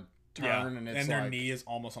go around the turn and it's their like, knee is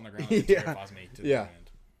almost on the ground. It Yeah. terrifies me to Yeah. the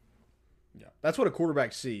end. that's what a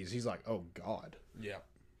quarterback sees. He's like, oh god. Yeah.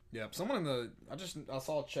 Yep. Someone I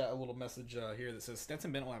saw a little message here that says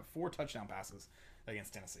Stetson Bennett will have 4 touchdown passes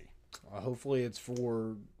against Tennessee. Hopefully it's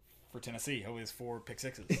for Tennessee, hopefully it's 4 pick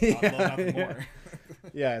sixes. I'd love nothing more.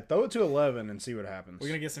 yeah. Throw it to 11 and see what happens. We're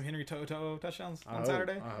gonna get some Henry To'o touchdowns on hope.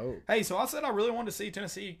 Saturday. I hope. Hey, so I said I really wanted to see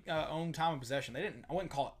Tennessee own time and possession. They didn't. I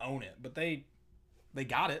wouldn't call it own it, but they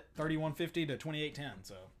got it 31-50 to 28-10.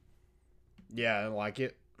 So Yeah, I like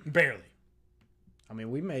it. barely. I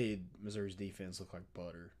mean, we made Missouri's defense look like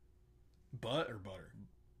butter. Butt or butter?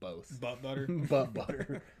 Both. Butt butter. Butt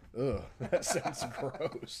butter. Ugh, that sounds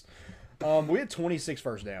gross. We had 26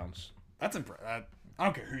 first downs. That's impressive. I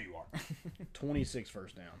don't care who you are. 26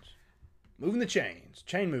 first downs. Moving the chains.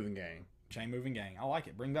 Chain moving gang. Chain moving gang. I like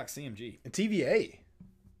it. Bring back CMG. And TVA.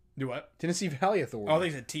 Do what? Tennessee Valley Authority. Oh,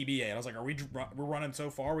 they said TBA. And I was like, we're running so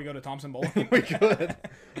far? We go to Thompson Bowl? we could.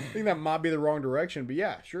 I think that might be the wrong direction, but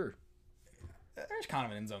yeah, sure. There's kind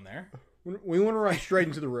of an end zone there. We want to run straight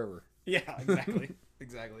into the river. Yeah, exactly.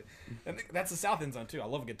 Exactly. And that's the south end zone, too. I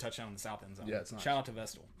love a good touchdown in the south end zone. Yeah, it's nice. Shout out to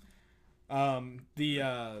Vestal.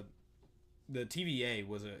 The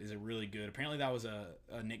TVA is a really good. Apparently, that was a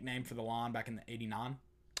nickname for the line back in the '89.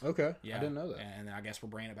 Okay. Yeah, I didn't know that. And I guess we're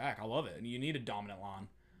bringing it back. I love it. And you need a dominant line.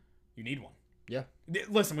 You need one. Yeah.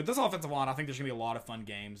 Listen, with this offensive line, I think there's gonna be a lot of fun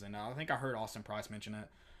games, and I think I heard Austin Price mention it.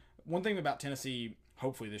 One thing about Tennessee,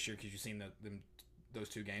 hopefully this year, because you've seen those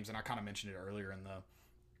 2 games, and I kind of mentioned it earlier in the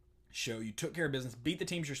show. You took care of business, beat the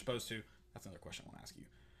teams you're supposed to. That's another question I want to ask you.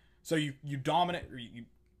 So you dominate, or you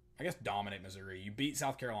I guess dominate Missouri. You beat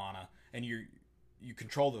South Carolina, and you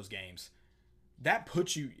control those games. That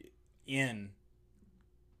puts you in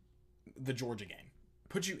the Georgia game,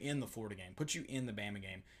 puts you in the Florida game, puts you in the Bama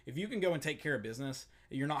game. If you can go and take care of business,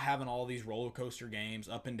 you're not having all these roller coaster games,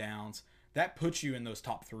 up and downs. That puts you in those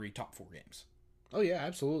top 3, top 4 games. Oh, yeah,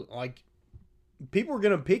 absolutely. Like, people are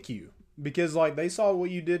going to pick you because like they saw what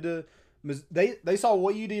you did to they saw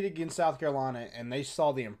what you did against South Carolina, and they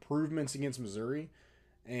saw the improvements against Missouri,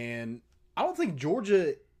 and I don't think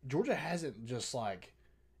Georgia hasn't just like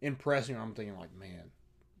impressed me. I'm thinking like, man,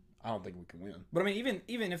 I don't think we can win. But I mean,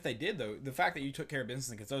 even if they did though, the fact that you took care of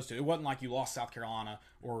business against those two, it wasn't like you lost South Carolina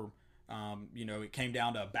or it came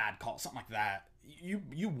down to a bad call, something like that.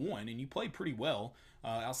 You won and you played pretty well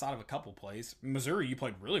outside of a couple plays. Missouri, you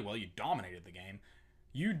played really well. You dominated the game.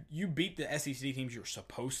 You beat the SEC teams you're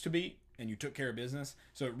supposed to beat, and you took care of business.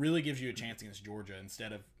 So it really gives you a chance against Georgia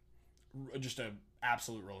instead of just a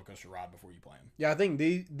absolute roller coaster ride before you play them. Yeah, I think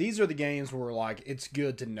these are the games where like it's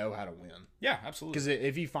good to know how to win. Yeah, absolutely. Because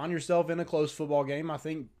if you find yourself in a close football game, I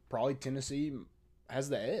think probably Tennessee has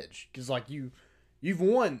the edge. Because like you've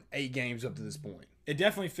won 8 games up to this point. It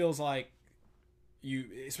definitely feels like you,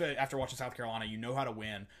 especially after watching South Carolina, you know how to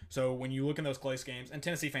win. So when you look in those close games, and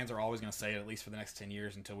Tennessee fans are always going to say it at least for the next 10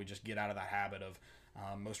 years until we just get out of that habit of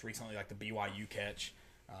most recently like the BYU catch.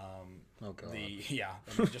 Oh God.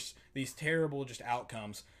 Just these terrible just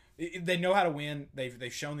outcomes. They know how to win.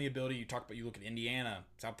 They've shown the ability. You look at Indiana,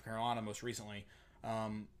 South Carolina most recently.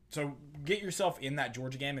 So get yourself in that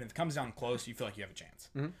Georgia game, and if it comes down close, you feel like you have a chance.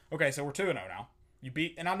 Mm-hmm. Okay, so we're 2-0 now. You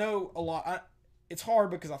beat, and I know a lot. It's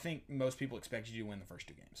hard because I think most people expect you to win the first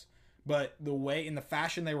 2 games. But the way, in the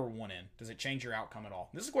fashion they were won in, does it change your outcome at all?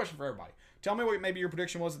 This is a question for everybody. Tell me what maybe your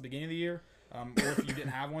prediction was at the beginning of the year, or if you didn't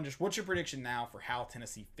have one. Just what's your prediction now for how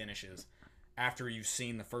Tennessee finishes after you've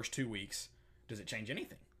seen the first 2 weeks? Does it change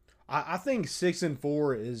anything? I think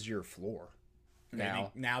 6-4 is your floor.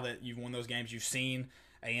 Now that you've won those games, you've seen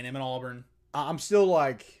A&M and Auburn. I'm still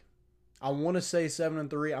like, I want to say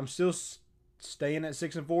 7-3. I'm still staying at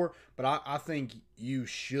 6-4, but I think you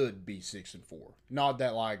should be 6-4. Not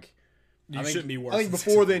that like You shouldn't be worse. I think than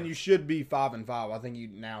before 6-4. then you should be 5-5. I think you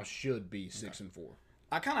now should be 6-4.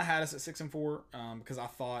 I kind of had us at 6-4 because I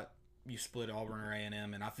thought you split Auburn or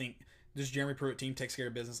A&M, and I think this Jeremy Pruitt team takes care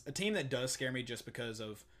of business. A team that does scare me just because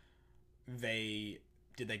of they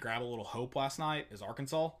grab a little hope last night is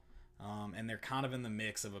Arkansas, and they're kind of in the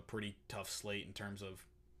mix of a pretty tough slate in terms of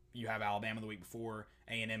you have Alabama the week before,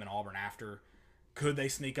 A&M and Auburn after. Could they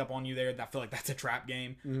sneak up on you there? I feel like that's a trap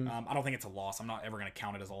game. Mm-hmm. I don't think it's a loss. I'm not ever going to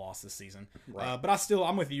count it as a loss this season. Right. But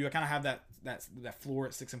I'm with you. I kind of have that floor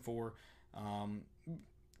at 6-4.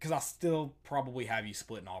 Because I still probably have you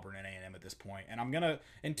splitting Auburn and A&M at this point. And I'm going to,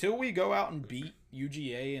 until we go out and beat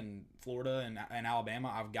UGA and Florida and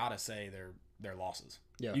Alabama, I've got to say they're losses.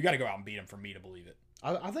 Yeah. You got to go out and beat them for me to believe it.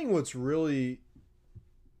 I think what's really,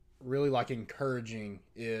 really like encouraging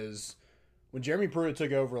is when Jeremy Pruitt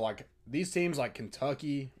took over, like these teams like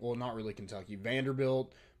Kentucky, well, not really Kentucky,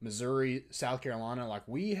 Vanderbilt, Missouri, South Carolina, like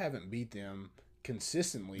we haven't beat them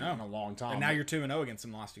consistently in a long time. And now you're 2-0 against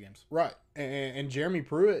them the last 2 games. Right. And Jeremy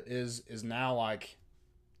Pruitt is now like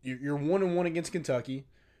you're 1-1 against Kentucky,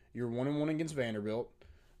 you're 1-1 against Vanderbilt,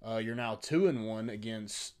 you're now 2-1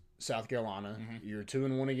 against South Carolina, you're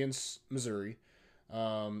 2-1 against Missouri.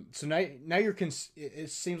 So now it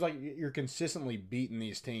seems like you're consistently beating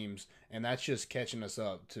these teams, and that's just catching us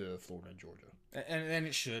up to Florida and Georgia. And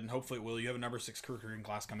it should, and hopefully it will. You have a number 6 recruiting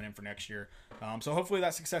class coming in for next year. So hopefully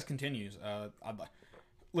that success continues.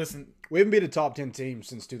 Listen. We haven't beat a top 10 team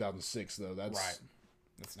since 2006, though. That's right.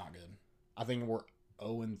 That's not good. I think we're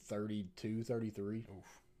 0-32, 33. Oof.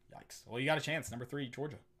 Yikes. Well, you got a chance. Number 3,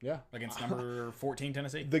 Georgia. Yeah. Against number 14,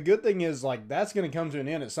 Tennessee. The good thing is, like, that's going to come to an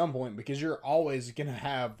end at some point because you're always going to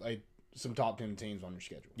have some top 10 teams on your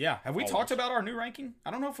schedule. Yeah. Have we talked about our new ranking?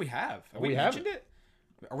 I don't know if we have. Have we mentioned it?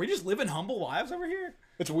 Are we just living humble lives over here?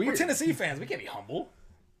 It's weird. We're Tennessee fans. We can't be humble.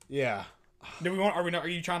 Yeah. Are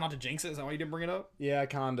you trying not to jinx it? Is that why you didn't bring it up? Yeah,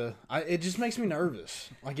 kinda. It just makes me nervous.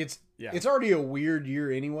 Like it's Yeah. it's already a weird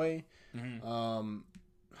year anyway. Mm-hmm.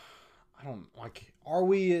 I don't like. Are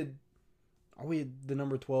we the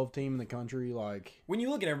number 12 team in the country? Like When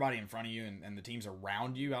you look at everybody in front of you and the teams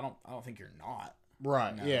around you, I don't think you're not.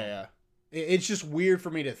 right? No. Yeah. It's just weird for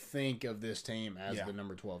me to think of this team as Yeah. the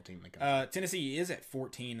number 12 team in the country. Tennessee is at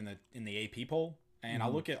 14 in the AP poll, and I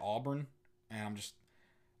look at Auburn, and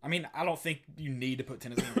I don't think you need to put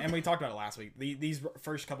Tennessee. And we talked about it last week. These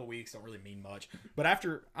first couple weeks don't really mean much, but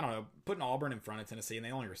after putting Auburn in front of Tennessee, and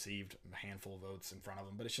they only received a handful of votes in front of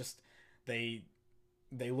them, but it's just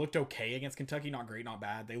they looked okay against Kentucky, not great, not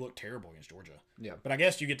bad. They looked terrible against Georgia. Yeah. But I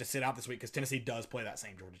guess you get to sit out this week because Tennessee does play that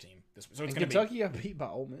same Georgia team. So it's going to be Kentucky got beat by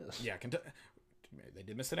Ole Miss. yeah. They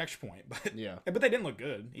did miss an extra point, but Yeah. but they didn't look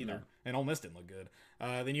good either, No. and Ole Miss didn't look good.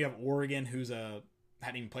 Then you have Oregon, who's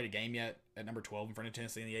hadn't even played a game yet at number 12 in front of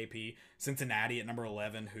Tennessee in the AP. Cincinnati at number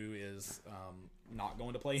 11, who is not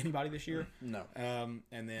going to play anybody this year. No.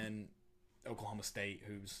 And then Oklahoma State,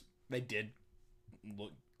 who's they did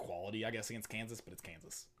look quality, I guess, against Kansas, but it's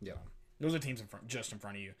Kansas. Yeah. Those are teams just in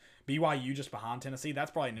front of you. BYU just behind Tennessee.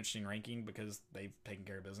 That's probably an interesting ranking because they've taken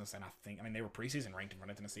care of business. And I mean, they were preseason ranked in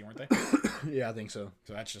front of Tennessee, weren't they? Yeah, I think so.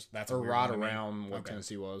 So that's Or a weird right one to me. around what Okay.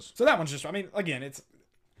 Tennessee was. So that one's just, I mean, again, it's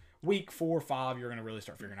week 4 or 5. You're going to really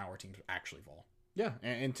start figuring out where teams actually fall. Yeah,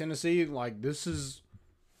 and Tennessee, like, this is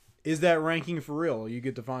that ranking for real? You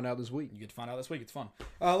get to find out this week. You get to find out this week. It's fun.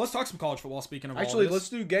 Let's talk some college football. Speaking of Actually, all let's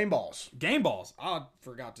this. do game balls. Game balls. I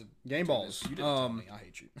forgot to Game do balls. this. You didn't tell me. I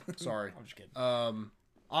hate you. Sorry. I'm just kidding.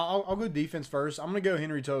 I'll go defense first. I'm gonna go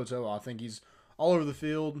Henry To'oTo'o. I think he's all over the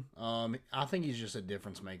field. I think he's just a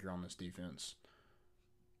difference maker on this defense.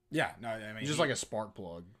 Yeah, no, I mean, He's just like a spark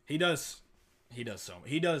plug. He does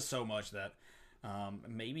so much that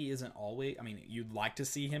maybe isn't always. I mean, you'd like to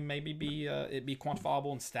see him maybe be it be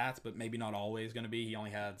quantifiable in stats, but maybe not always going to be. He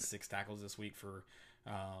only had 6 tackles this week for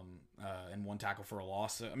and 1 tackle for a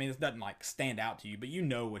loss. So, I mean, it doesn't like stand out to you, but you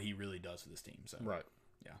know what he really does for this team. So Right.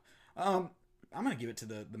 yeah. I'm gonna give it to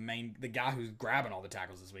the guy who's grabbing all the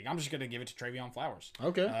tackles this week. I'm just gonna give it to Travion Flowers.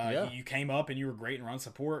 Okay. Yeah. You came up and you were great in run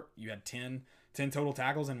support. You had 10 total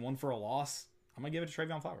tackles and 1 for a loss. I'm gonna give it to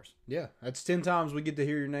Travion Flowers. Yeah. That's 10 times we get to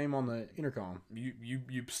hear your name on the intercom.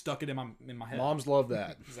 You stuck it in my head. Moms love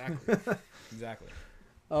that. Exactly.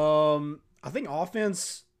 I think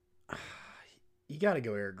offense. You got to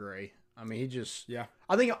go Eric Gray. I mean, he just. Yeah.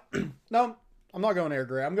 I think no. I'm not going Eric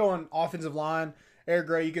Gray. I'm going offensive line. Eric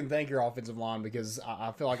Gray, you can thank your offensive line because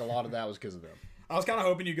I feel like a lot of that was because of them. I was kind of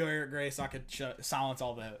hoping you'd go Eric Gray so I could silence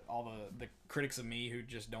all the critics of me who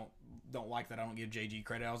just don't like that I don't give JG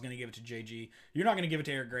credit. I was going to give it to JG. You're not going to give it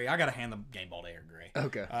to Eric Gray. I got to hand the game ball to Eric Gray.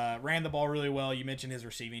 Okay. Ran the ball really well. You mentioned his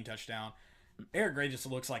receiving touchdown. Eric Gray just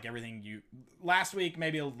looks like everything you... Last week,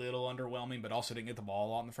 maybe a little underwhelming, but also didn't get the ball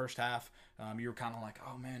a lot in the first half. You were kind of like,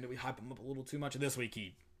 oh, man, did we hype him up a little too much? And this week,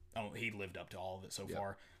 he lived up to all of it so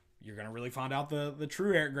far. You're going to really find out the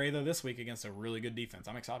true Eric Gray, though, this week against a really good defense.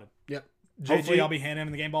 I'm excited. Yep. Hopefully, I'll be handing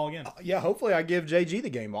him the game ball again. Yeah, hopefully I give JG the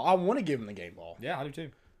game ball. I want to give him the game ball. Yeah, I do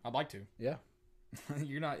too. I'd like to. Yeah.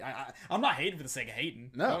 You're not. I'm not hating for the sake of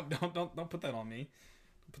hating. No. Don't put that on me.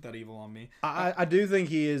 Don't put that evil on me. I do think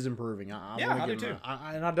he is improving. I I do too.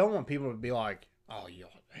 And I don't want people to be like, oh, you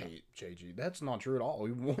hate JG. That's not true at all.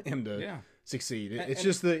 We want him to succeed. It's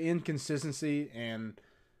just the inconsistency and.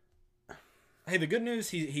 Hey, the good news,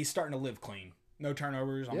 he's starting to live clean. No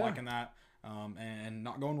turnovers. I'm liking that. And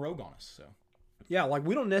not going rogue on us. So. Yeah, like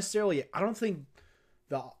we don't necessarily. I don't think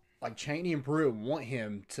Chaney and Pruitt want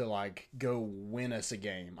him to like go win us a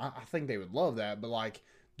game. I think they would love that, but like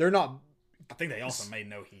they're not. I think they also may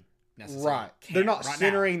know he necessarily Right. can't They're not right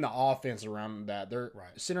centering now. the offense around that. They're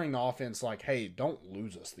Right. centering the offense like, hey, don't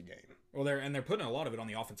lose us the game. Well, they're putting a lot of it on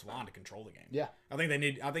the offensive line to control the game. Yeah. I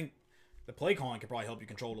think the play calling could probably help you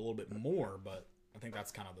control it a little bit more, but I think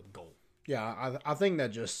that's kind of the goal. Yeah, I think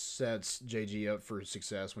that just sets JG up for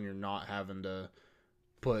success when you're not having to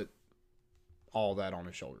put all that on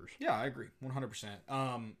his shoulders. Yeah, I agree, 100%.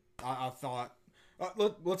 I thought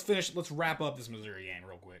let's wrap up this Missouri game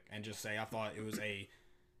real quick and just say I thought it was I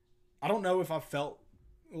don't know if I felt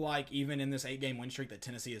like even in this 8-game win streak that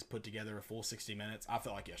Tennessee has put together a full 60 minutes. I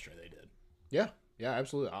felt like yesterday they did. Yeah,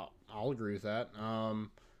 absolutely. I'll agree with that.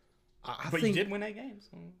 But you did win 8 games.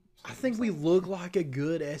 I think we look like a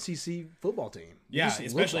good SEC football team. We Yeah, just look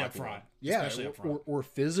especially like up front. one. Yeah, Especially up front. We're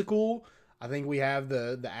physical. I think we have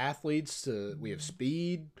the athletes we have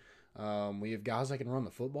speed. We have guys that can run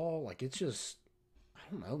the football. Like it's just, I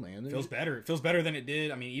don't know, man. Feels better. It feels better than it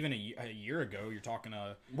did. I mean, even a year ago, you're talking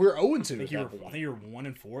we're 0-2 I at think that point. you were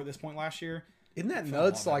 1-4 at this point last year. Isn't that Felt a lot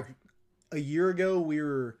nuts? Like better. a year ago, we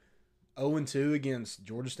were 0-2 against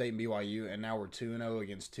Georgia State and BYU, and now we're 2-0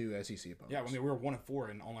 against 2 SEC opponents. Yeah, I mean, we were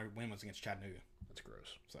 1-4, and only win was against Chattanooga. That's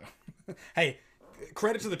gross. So, hey,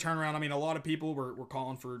 credit to the turnaround. I mean, a lot of people were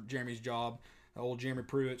calling for Jeremy's job, old Jeremy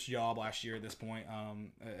Pruitt's job last year at this point.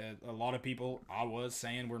 A lot of people, I was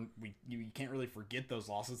saying, you can't really forget those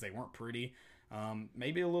losses. They weren't pretty.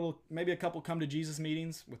 Maybe a couple come to Jesus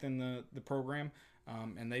meetings within the program,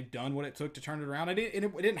 and they've done what it took to turn it around. It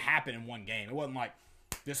didn't happen in one game. It wasn't like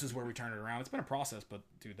this is where we turn it around. It's been a process, but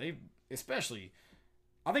dude,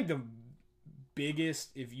 I think the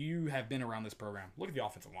biggest, if you have been around this program, look at the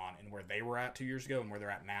offensive line and where they were at 2 years ago and where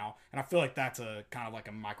they're at now. And I feel like that's a kind of like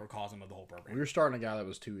a microcosm of the whole program. We were starting a guy that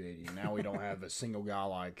was 280. Now we don't have a single guy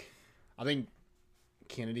like, I think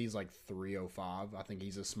Kennedy's like 305. I think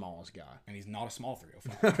he's the smallest guy. And he's not a small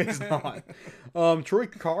 305. He's not. Troy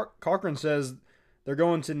Cochran says they're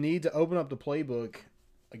going to need to open up the playbook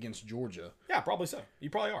against Georgia. Yeah, probably so. You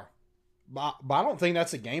probably are. But I don't think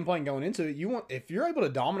that's a game plan going into it. If you're able to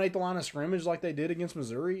dominate the line of scrimmage like they did against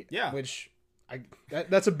Missouri, Yeah. which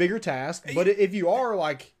that's a bigger task. But if you are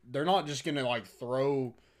like, they're not just gonna like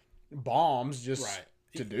throw bombs just Right.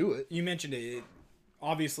 to do it. You mentioned it.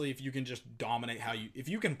 Obviously, if you can just dominate if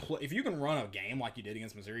you can run a game like you did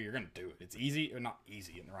against Missouri, you're gonna do it. It's easy, or not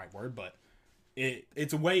easy in the right word, but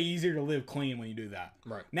it's way easier to live clean when you do that.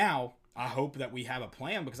 Right. Now, I hope that we have a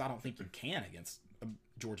plan because I don't think you can against a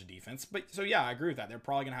Georgia defense. But so yeah, I agree with that. They're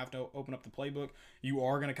probably gonna have to open up the playbook. You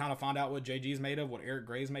are gonna kind of find out what JG's made of, what Eric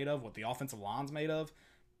Gray's made of, what the offensive line's made of.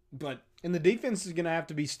 But And the defense is gonna have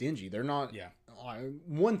to be stingy. They're not. yeah,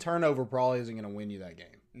 One turnover probably isn't gonna win you that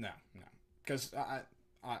game. no, because I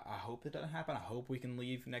hope it doesn't happen. I hope we can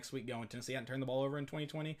leave next week going Tennessee hadn't turned the ball over in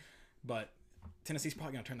 2020, but Tennessee's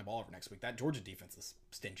probably going to turn the ball over next week. That Georgia defense is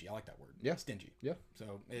stingy. I like that word. Yeah. Stingy. Yeah.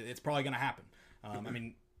 So it's probably going to happen. I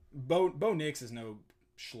mean, Bo Nix is no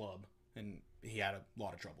schlub, and he had a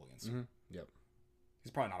lot of trouble against him. Yep.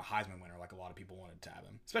 He's probably not a Heisman winner like a lot of people wanted to have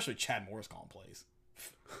him, especially Chad Morris calling plays.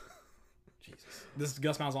 Jesus. This is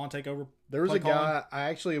Gus Malzahn takeover. There was play a guy calling? I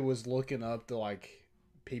actually was looking up to like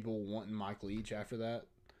people wanting Mike Leach after that.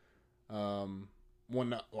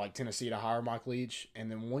 One like Tennessee to hire Mike Leach, and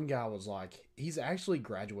then one guy was like, he's actually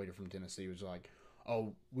graduated from Tennessee. He was like,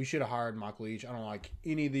 oh, we should have hired Mike Leach. I don't like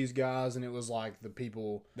any of these guys, and it was like the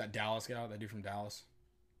people. That Dallas guy, that dude from Dallas.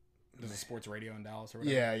 There's a sports radio in Dallas or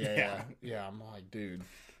whatever. Yeah. I'm like, dude.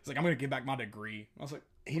 He's like, I'm going to get back my degree. I was like,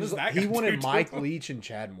 He what was is that he gonna wanted do to Mike him? Leach and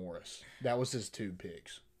Chad Morris. That was his two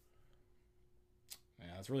picks. Yeah,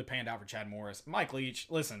 it's really panned out for Chad Morris. Mike Leach,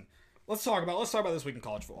 listen, let's talk about this week in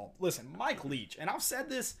college football. Listen, Mike Leach, and I've said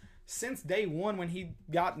this since day one when he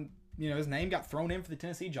got, his name got thrown in for the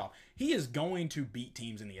Tennessee job. He is going to beat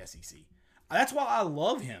teams in the SEC. That's why I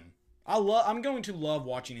love him. I'm going to love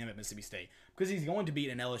watching him at Mississippi State because he's going to beat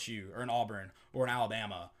an LSU or an Auburn or an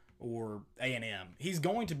Alabama or A&M. He's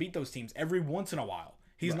going to beat those teams every once in a while.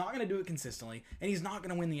 He's not going to do it consistently, and he's not going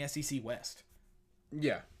to win the SEC West.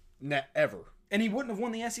 Yeah, ever. And he wouldn't have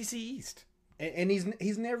won the SEC East. And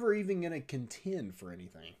he's never even going to contend for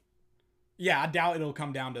anything. Yeah, I doubt it'll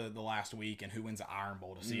come down to the last week and who wins the Iron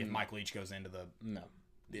Bowl to see if Mike Leach goes into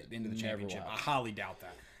the championship. I highly doubt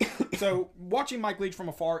that. So watching Mike Leach from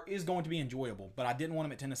afar is going to be enjoyable, but I didn't want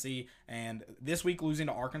him at Tennessee. And this week losing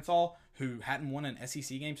to Arkansas, who hadn't won an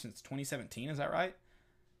SEC game since 2017, is that right?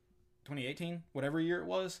 2018, whatever year it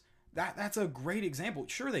was. That's a great example.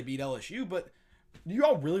 Sure, they beat LSU, but do you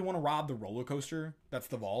all really want to ride the roller coaster that's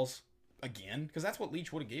the Vols again? Because that's what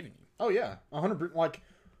Leach would have given you. Oh yeah, 100%. Like,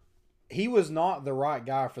 he was not the right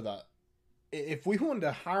guy for that. If we wanted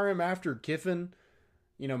to hire him after Kiffin,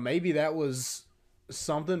 maybe that was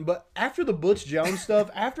something. But after the Butch Jones stuff,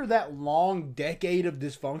 after that long decade of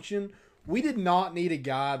dysfunction, we did not need a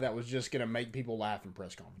guy that was just going to make people laugh in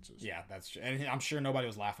press conferences. Yeah, that's true. And I'm sure nobody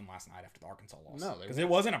was laughing last night after the Arkansas loss. No, because it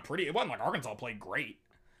wasn't like Arkansas played great.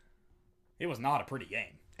 It was not a pretty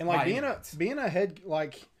game. And like By any being means. a head,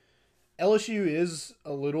 like, LSU is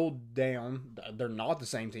a little down. They're not the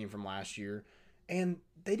same team from last year, and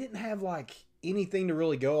they didn't have like anything to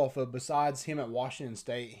really go off of besides him at Washington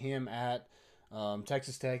State, him at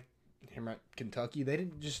Texas Tech, him at Kentucky. They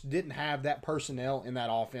didn't have that personnel in that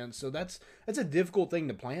offense, so that's a difficult thing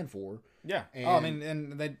to plan for. Yeah.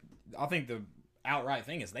 And- I think the outright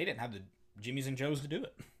thing is they didn't have the Jimmies and Joes to do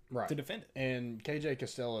it. Right. To defend it. And KJ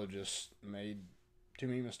Costello just made too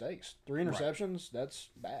many mistakes. 3 interceptions, that's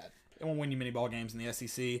bad. It won't win you many ball games in the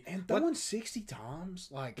SEC. And throwing 60 times,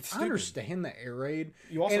 like, It's I stupid. understand the air raid.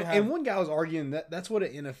 You also and one guy was arguing that that's what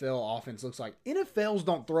an NFL offense looks like. NFLs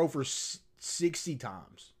don't throw for 60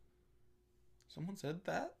 times. Someone said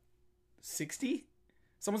that? 60?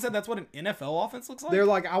 Someone said that's what an NFL offense looks like? They're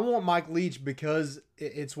like, I want Mike Leach because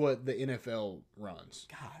it's what the NFL runs.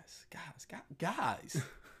 Guys.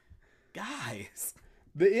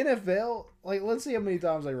 The NFL, like, let's see how many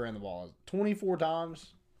times they ran the ball. 24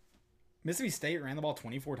 times. Mississippi State ran the ball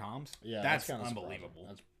 24 times? Yeah, That's kinda unbelievable. surprising.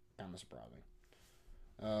 That's kind of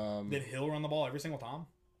surprising. Did Hill run the ball every single time?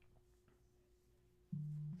 He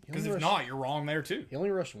Because only if rushed- not, you're wrong there too. he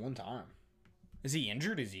only rushed one time Is he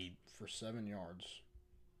injured? Is he... for 7 yards.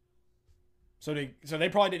 So they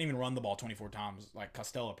probably didn't even run the ball 24 times. Like,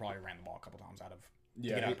 Costello probably ran the ball a couple times to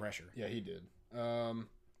get out of pressure. Yeah, he did.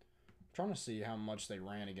 Trying to see how much they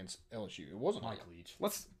ran against LSU. It wasn't Mike like Leach.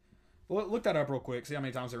 Let's look that up real quick. See how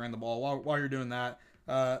many times they ran the ball. While you're doing that,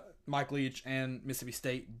 Mike Leach and Mississippi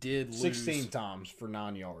State did lose 16 times for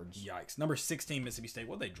 9 yards. Yikes! Number 16 Mississippi State.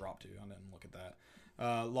 What did they drop to? I didn't look at that.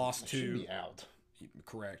 Lost Should to be out.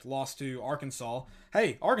 correct. Lost to Arkansas.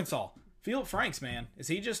 Hey, Arkansas. Philip Franks, man. Is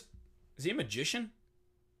he a magician?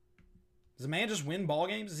 Does a man just win ball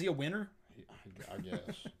games? Is he a winner? I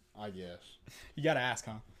guess. You got to ask,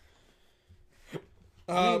 huh?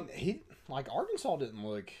 I mean, Arkansas didn't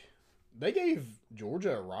look. They gave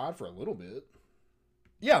Georgia a ride for a little bit.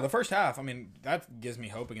 Yeah, the first half. I mean, that gives me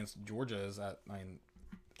hope against Georgia. Is that Kinda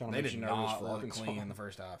they makes did you nervous not for look Arkansas. clean in the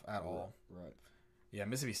first half at all. Right. Yeah,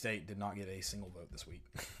 Mississippi State did not get a single vote this week.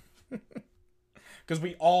 Because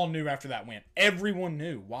we all knew after that win. Everyone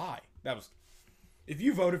knew. Why? That was... If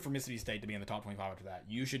you voted for Mississippi State to be in the top 25 after that,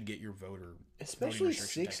 you should get your voting Especially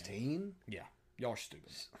restriction taken. 16. Yeah. Y'all are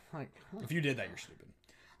stupid. Like, If you did that, you're stupid.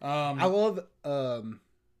 I love.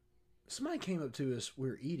 Somebody came up to us. We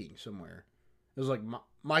were eating somewhere. It was like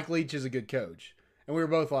Mike Leach is a good coach, and we were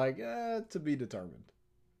both like, to be determined.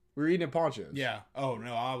 We were eating at Poncho's. Yeah. Oh,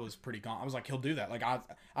 no, I was pretty I was like, he'll do that. Like,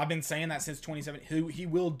 I've been saying that since 2017. He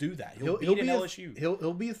will do that. He'll beat an LSU.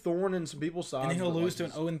 He'll be a thorn in some people's sides. And then he'll but, lose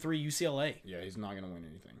like, to an 0-3 UCLA. Yeah, he's not going to win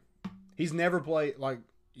anything. He's never played, like,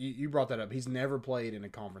 you brought that up. He's never played in a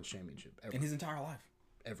conference championship. Ever. In his entire life.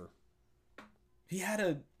 Ever. He had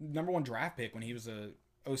a #1 draft pick when he was a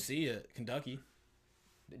OC at Kentucky.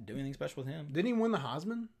 Didn't do anything special with him. Didn't he win the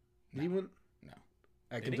Heisman? Did he win? No.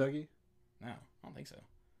 At Did he? Kentucky? No, I don't think so.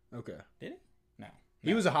 Okay. Did he? No.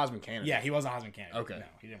 He was a Heisman candidate. Yeah, he was a Heisman candidate. Okay. No,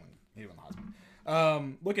 he didn't win. He didn't win the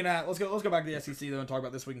Heisman. Looking at let's go back to the SEC though and talk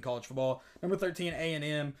about this week in college football. Number 13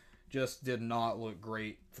 A&M just did not look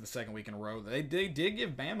great for the second week in a row. They did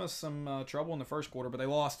give Bama some trouble in the first quarter, but they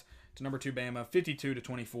lost to number 2 Bama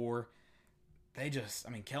 52-24.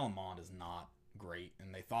 Kellen Mond is not great,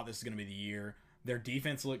 and they thought this was going to be the year. Their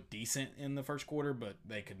defense looked decent in the first quarter, but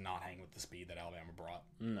they could not hang with the speed that Alabama brought.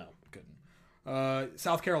 No. Couldn't.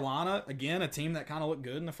 South Carolina, again, a team that kind of looked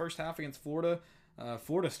good in the first half against Florida.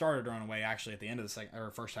 Florida started running away actually at the end of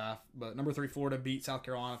the first half, but number 3 Florida beat South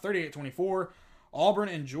Carolina 38-24. Auburn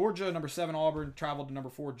and Georgia, number 7 Auburn traveled to number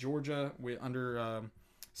 4 Georgia with under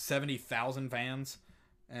 70,000 fans,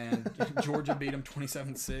 and Georgia beat them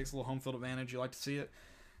 27-6. A little home field advantage. You like to see it.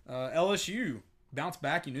 LSU bounced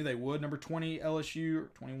back. You knew they would. Number 20 LSU,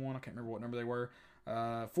 or 21. I can't remember what number they were.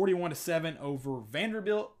 41-7 over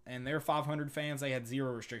Vanderbilt and their 500 fans. They had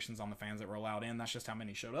 0 restrictions on the fans that were allowed in. That's just how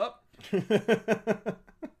many showed up.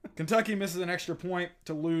 Kentucky misses an extra point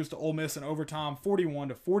to lose to Ole Miss in overtime,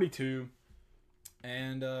 41-42.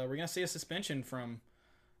 And we're going to see a suspension from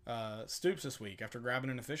Stoops this week after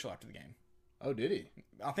grabbing an official after the game. Oh, did he?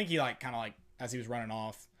 I think he as he was running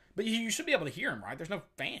off. But you should be able to hear him, right? There's no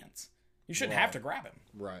fans. You shouldn't have to grab him.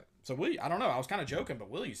 Right. So I don't know. I was kind of joking,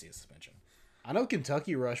 but will you see a suspension? I know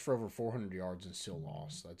Kentucky rushed for over 400 yards and still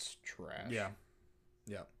lost. That's trash. Yeah.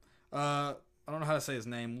 I don't know how to say his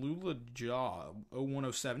name. Lula Jaw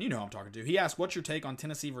 0107. You know who I'm talking to. He asked, "What's your take on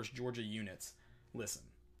Tennessee versus Georgia units?" Listen,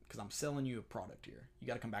 because I'm selling you a product here. You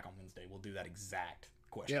got to come back on Wednesday. We'll do that exact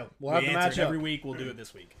question. Yeah, we'll have the answer it matchup every week. We'll do it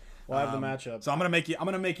this week. We'll have the matchup. So I'm gonna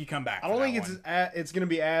make you come back. I don't think it's going to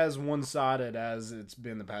be as one-sided as it's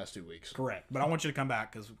been the past 2 weeks. Correct, but I want you to come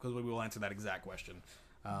back because we will answer that exact question.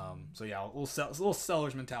 So yeah, a little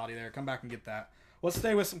seller's mentality there. Come back and get that. Let's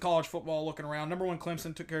stay with some college football. Looking around, number 1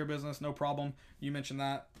 Clemson took care of business, no problem. You mentioned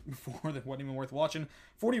that before. That wasn't even worth watching.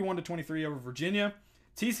 41-23 over Virginia.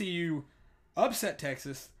 TCU upset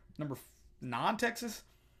Texas. Number 9 Texas,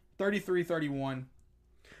 33-31.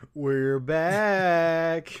 We're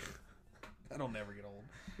back. That'll never get old.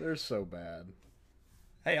 They're so bad.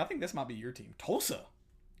 Hey, I think this might be your team. Tulsa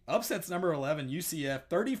upsets number 11 UCF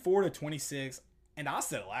 34-26. And I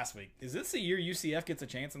said it last week. Is this the year UCF gets a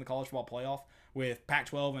chance in the college football playoff with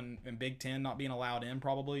Pac-12 and Big Ten not being allowed in?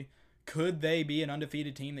 Probably. Could they be an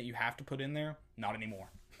undefeated team that you have to put in there? Not anymore.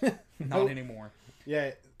 Not anymore.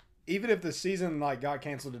 Yeah. Even if the season got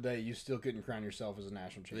canceled today, you still couldn't crown yourself as a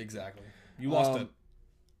national champion. Exactly. You lost to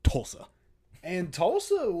Tulsa. And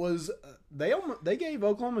Tulsa was they gave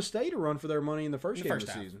Oklahoma State a run for their money in the first game of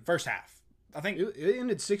the season. First half. I think it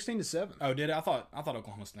ended 16-7. Oh, did it? I thought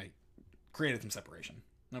Oklahoma State created some separation.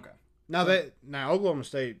 Okay. Now Oklahoma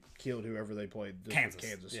State killed whoever they played.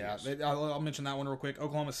 Kansas. Yeah. Yes. I'll mention that one real quick.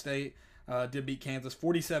 Oklahoma State did beat Kansas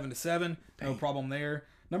 47-7. No problem there.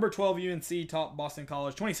 Number 12 UNC topped Boston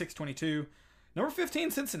College 26-22. Number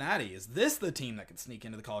 15 Cincinnati. Is this the team that can sneak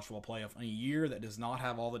into the college football playoff in a year that does not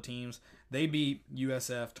have all the teams? They beat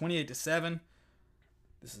USF 28-7.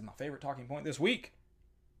 This is my favorite talking point this week.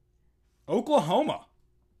 Oklahoma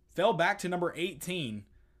fell back to number 18.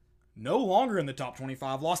 No longer in the top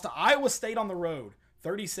 25. Lost to Iowa State on the road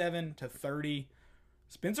 37-30.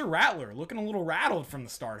 Spencer Rattler looking a little rattled from the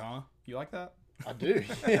start, huh? You like that? I do.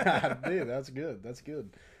 Yeah, I do. That's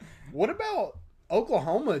good. What about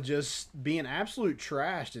Oklahoma just being absolute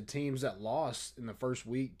trash to teams that lost in the first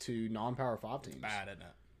week to non-Power 5 teams? Bad, isn't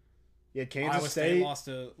it? Yeah, Kansas Iowa State lost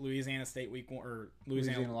to Louisiana State week 1, or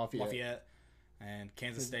Louisiana Lafayette. And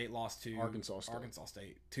Kansas State lost to Arkansas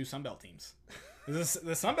State. 2 Sun Belt teams. The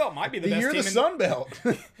Sun Belt might be the The best year team. of the Sun Belt.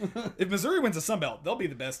 If Missouri wins the Sun Belt, they'll be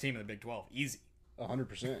the best team in the Big 12. Easy.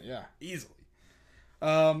 100%, yeah. Easily.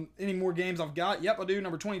 Any more games I've got? Yep, I do.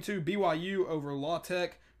 Number 22, BYU over La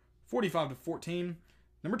Tech, 45-14.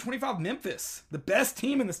 Number 25, Memphis, the best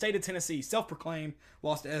team in the state of Tennessee, self-proclaimed,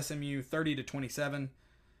 lost to SMU, 30-27.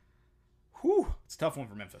 Whew, it's a tough one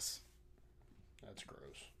for Memphis. That's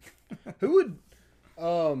gross. Who would,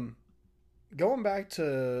 going back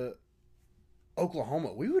to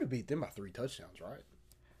Oklahoma, we would have beat them by 3 touchdowns, right?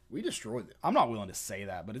 We destroyed them. I'm not willing to say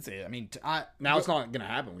that, but it's. I mean, Now it's not going to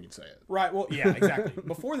happen. We can say it. Right. Well, yeah, exactly.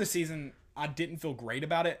 Before the season, I didn't feel great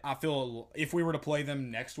about it. I feel if we were to play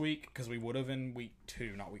them next week, because we would have in week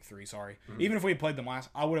 2, not week 3. Sorry. Mm-hmm. Even if we had played them last,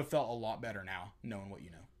 I would have felt a lot better now, knowing what you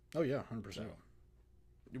know. Oh yeah, 100%. So,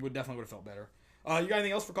 you would definitely would have felt better. You got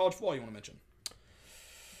anything else for college football you want to mention?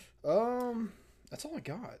 That's all I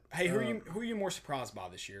got. Hey, who are you more surprised by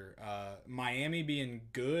this year? Miami being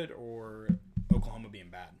good or Oklahoma being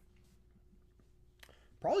bad?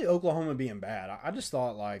 Probably Oklahoma being bad. I just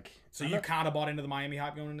thought like. So you kind of bought into the Miami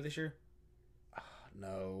hype going into this year?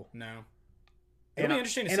 No. It'll be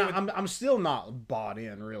interesting to see. I'm still not bought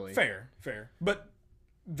in, really. Fair. But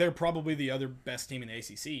they're probably the other best team in the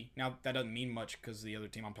ACC. Now, that doesn't mean much because the other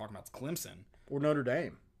team I'm talking about is Clemson. Or Notre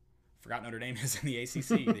Dame. Forgot Notre Dame is in the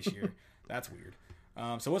ACC this year. That's weird.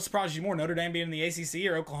 So what surprised you more, Notre Dame being in the ACC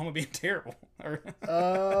or Oklahoma being terrible?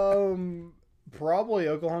 Probably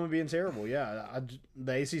Oklahoma being terrible, yeah.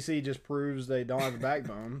 The ACC just proves they don't have a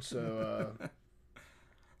backbone, so...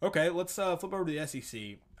 Okay, let's flip over to the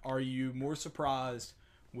SEC. Are you more surprised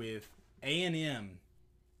with A&M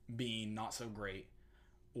being not so great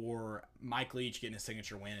or Mike Leach getting a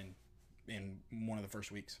signature win in one of the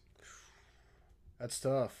first weeks? That's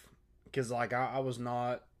tough. Because, like, I was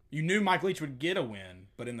not... You knew Mike Leach would get a win,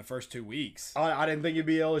 but in the first 2 weeks... I didn't think it'd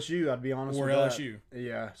be LSU, I'd be honest or with LSU. that.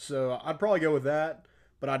 Yeah, so I'd probably go with that,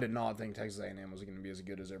 but I did not think Texas A&M was going to be as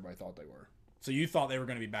good as everybody thought they were. So you thought they were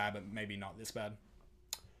going to be bad, but maybe not this bad?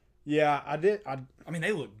 Yeah, I did. I mean,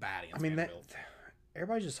 they look bad against Vanderbilt.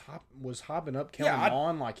 Everybody just was hopping up Kellen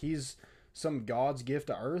Mond like he's some God's gift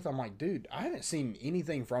to earth. I'm like, dude, I haven't seen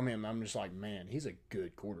anything from him. I'm just like, man, he's a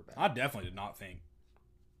good quarterback. I definitely did not think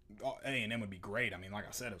A&M would be great. I mean, like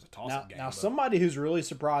I said, it was a toss-up game. Now, somebody who's really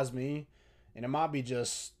surprised me, and it might be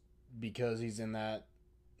just because he's in that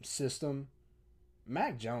system,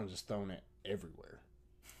 Mac Jones is throwing it everywhere.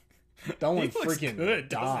 Throwing freaking good,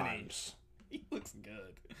 dimes. He looks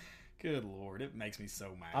good. Good Lord, it makes me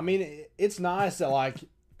so mad. I mean, it's nice that, like,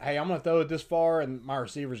 hey, I'm going to throw it this far, and my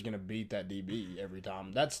receiver's going to beat that DB every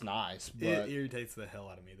time. That's nice. But it irritates the hell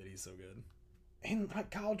out of me that he's so good. And, like,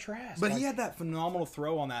 Kyle Trask. But like, he had that phenomenal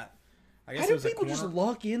throw on that. I guess how it do was people a just corner.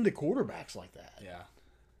 luck into quarterbacks like that? Yeah.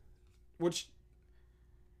 Which,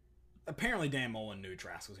 apparently Dan Mullen knew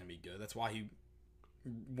Trask was going to be good. That's why he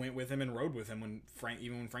went with him and rode with him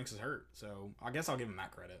even when Franks was hurt. So, I guess I'll give him that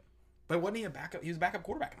credit. But wasn't he a backup? He was a backup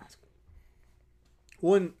quarterback in high school.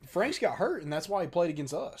 When Franks got hurt, and that's why he played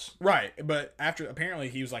against us. Right, but after apparently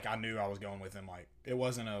he was like, I knew I was going with him. Like it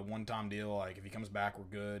wasn't a one-time deal. Like if he comes back, we're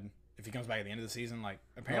good. If he comes back at the end of the season, like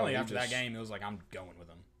apparently after that game, it was like I'm going with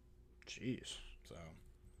him. Jeez. So,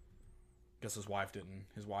 guess his wife didn't.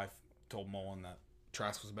 His wife told Mullen that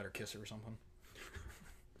Trask was a better kisser or something.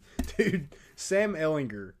 Dude, Sam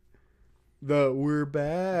Ehlinger, the we're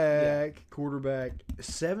back quarterback,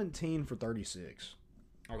 17 for 36.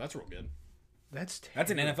 Oh, that's real good. That's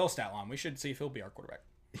an NFL stat line. We should see if he'll be our quarterback.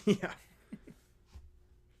 Yeah.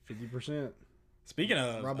 50%. Speaking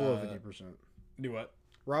of Right below 50%. Do what?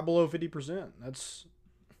 Right below 50%. That's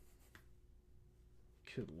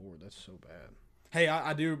good Lord, that's so bad. Hey,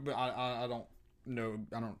 I do, but I don't know.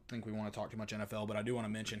 I don't think we want to talk too much NFL, but I do want to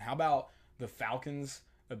mention. How about the Falcons'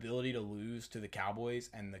 ability to lose to the Cowboys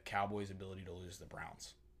and the Cowboys' ability to lose to the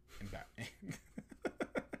Browns in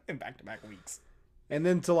back-to-back weeks? And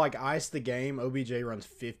then to like ice the game, OBJ runs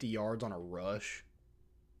 50 yards on a rush.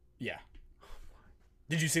 Yeah.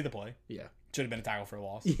 Did you see the play? Yeah. Should have been a tackle for a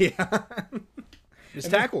loss. Yeah. It's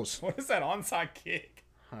tackles. What is that onside kick?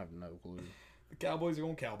 I have no clue. The Cowboys are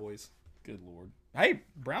going Cowboys. Good Lord. Hey,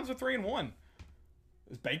 Browns are 3-1.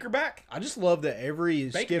 Is Baker back? I just love that every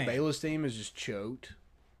Bake Skip Man. Bayless team is just choked.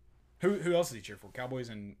 Who else does he cheer for? Cowboys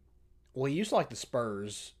and... Well, he used to like the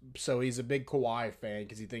Spurs, so he's a big Kawhi fan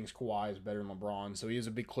because he thinks Kawhi is better than LeBron. So he is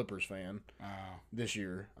a big Clippers fan this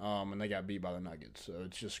year, and they got beat by the Nuggets. So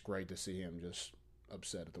it's just great to see him just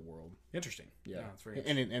upset at the world. Interesting. Yeah, that's very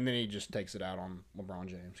interesting. And then he just takes it out on LeBron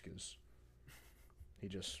James because He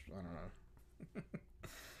just, I don't know.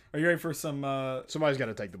 Are you ready for some? Somebody's got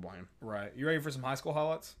to take the blame. Right. You ready for some high school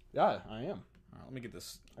highlights? Yeah, I am. All right, let me get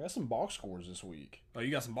this. I got some box scores this week. Oh,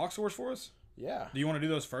 you got some box scores for us? Yeah. Do you want to do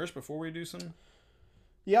those first before we do some?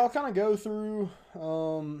 Yeah, I'll kind of go through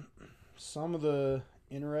some of the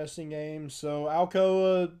interesting games. So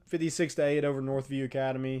Alcoa 56-8 over Northview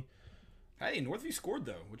Academy. Hey, Northview scored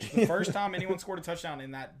though, which is the first time anyone scored a touchdown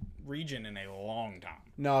in that region in a long time.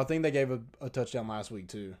 No, I think they gave a touchdown last week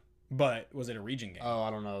too. But was it a region game? Oh, I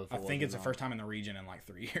don't know. If I it think was it's or the not. first time in the region in like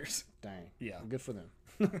 3 years. Dang. Yeah. Well, good for them.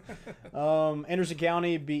 Anderson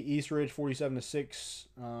County beat East Ridge 47-6.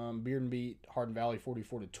 Bearden beat Hardin Valley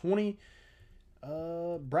 44-20.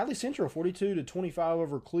 Bradley Central 42-25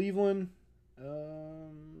 over Cleveland.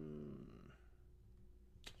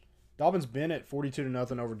 Dobbins Bennett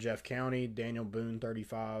 42-0 over Jeff County. Daniel Boone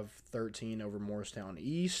 35-13 over Morristown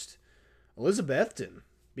East. Elizabethton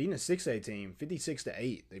beating a 6A team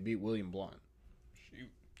 56-8. They beat William Blunt. Shoot.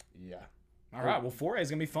 Yeah, All right. Well, 4A is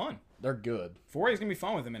gonna be fun. they're good. 4A is gonna be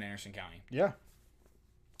fun with them in Anderson County. Yeah.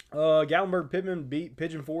 Gatlinburg Pittman beat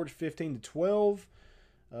Pigeon Forge 15-12.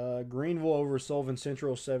 Greenville over Sullivan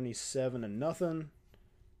Central 77-0.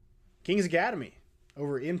 Kings Academy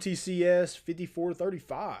over MTCS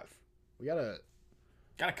 54-35. We got a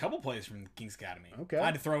Got a couple plays from Kings Academy. Okay. I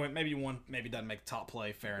had to throw it. Maybe one maybe doesn't make the top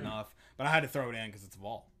play. Fair enough. But I had to throw it in because it's a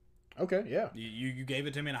ball. okay, yeah, You gave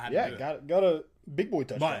it to me and I had yeah. to do it. Got a big boy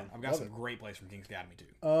touchdown. But I've got Love some it. great plays from Kings Academy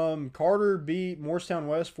too. Carter beat Morristown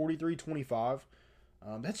West 43-25.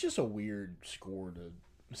 That's just a weird score to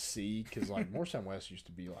see because like Morristown West used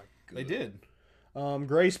to be like good. They did.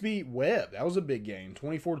 Grace beat Webb. That was a big game.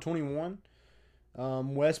 24-21.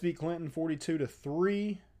 West beat Clinton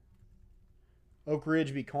 42-3. Oak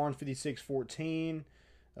Ridge beat Karns 56-14.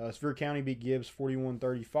 Sevier County beat Gibbs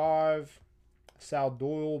 41-35. South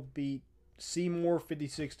Doyle beat Seymour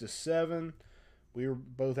 56-7. We were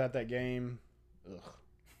both at that game. Ugh.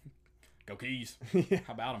 Go Keys. Yeah.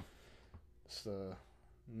 How about them? It's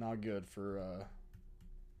not good for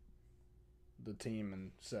the team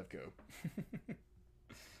in Sevco.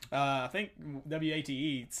 I think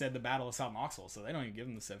WATE said the Battle of South Knoxville, so they don't even give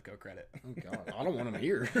them the Sevco credit. Oh God, I don't want them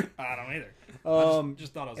here. I don't either.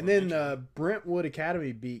 Just thought I was. And gonna then mention Brentwood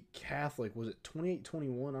Academy beat Catholic. Was it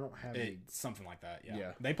 28-21? I don't have it. it. Something like that. Yeah.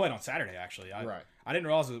 Yeah. They played on Saturday actually. Right. I didn't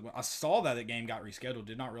realize I saw that game got rescheduled.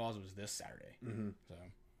 Did not realize it was this Saturday. Mm-hmm.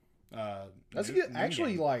 So That's noon- good. noon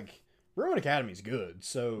Actually, game. like Brentwood Academy's good.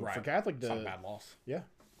 So Right. for Catholic It's not a to bad loss. yeah.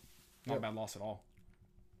 Not a bad loss at all.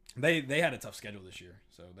 They had a tough schedule this year,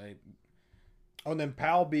 so they Oh, and then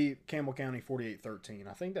Powell beat Campbell County 48-13.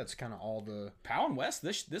 I think that's kind of all the Powell and West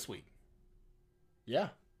this week. yeah.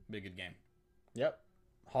 Big good game. Yep.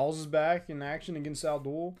 Halls is back in action against South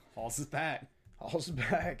Doyle. Halls is back. Halls is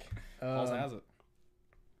back. Halls has it.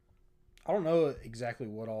 I don't know exactly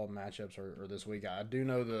what all matchups are this week. I do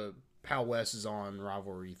know the Powell West is on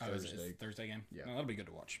Rivalry Oh, is it Thursday. Thursday game? Yeah. No, that'll be good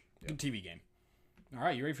to watch. Good TV game. All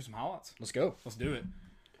right, you ready for some highlights? Let's go. Let's do it.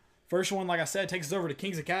 First one, like I said, takes us over to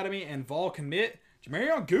Kings Academy and Vol commit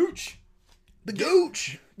Jamarion Gooch. The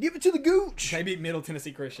Gooch. Give it to the Gooch. They beat Middle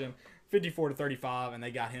Tennessee Christian 54-35, and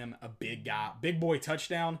they got him a big guy, big boy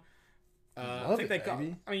touchdown. I Love think it, they caught.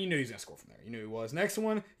 baby. I mean, you knew he was gonna score from there. You knew he was. Next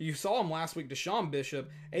one, you saw him last week. Deshaun Bishop,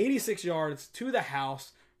 86 yards to the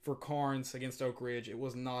house for Karns against Oak Ridge. It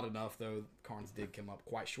was not enough though. Karns did come up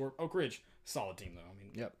quite short. Oak Ridge, solid team though. I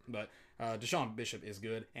mean, Yep. But Deshaun Bishop is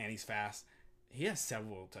good and he's fast. He has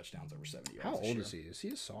several touchdowns over 70 yards. How this old year. is he? Is he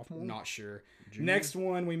a sophomore? Not sure. Next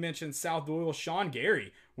one, we mentioned South Doyle, Sean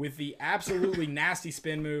Gary with the absolutely nasty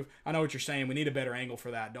spin move. I know what you're saying. We need a better angle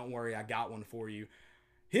for that. Don't worry, I got one for you.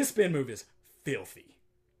 His spin move is filthy.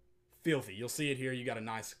 Filthy. You'll see it here. You got a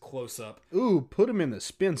nice close up. Ooh, put him in the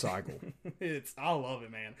spin cycle. I love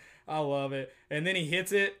it, man. I love it. And then he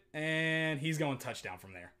hits it, and he's going touchdown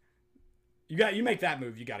from there. You make that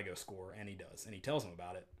move, you got to go score, and he does. And he tells him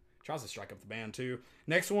about it. Tries to strike up the band, too.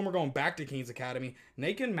 Next one, we're going back to Kings Academy.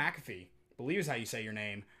 Nakin McAfee, believe is how you say your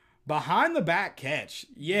name. Behind the back catch.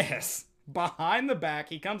 Yes. Behind the back.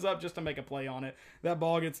 He comes up just to make a play on it. That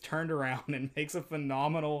ball gets turned around and makes a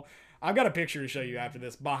phenomenal... I've got a picture to show you after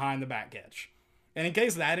this. Behind the back catch. And in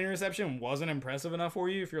case that interception wasn't impressive enough for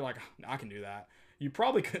you, if you're like, I can do that, you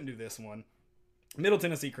probably couldn't do this one. Middle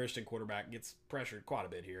Tennessee Christian quarterback gets pressured quite a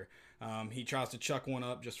bit here. He tries to chuck one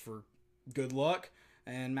up just for good luck.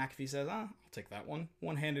 And McAfee says, I'll take that one.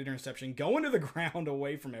 One-handed interception. Going to the ground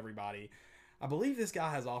away from everybody. I believe this guy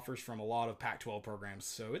has offers from a lot of Pac-12 programs.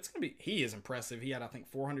 So it's going to be, he is impressive. He had, I think,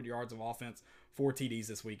 400 yards of offense, 4 TDs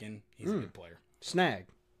this weekend. He's a good player. Snag.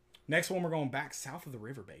 Next one, we're going back south of the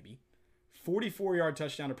river, baby. 44-yard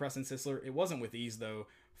touchdown to Preston Sisler. It wasn't with ease, though.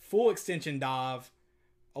 Full extension dive.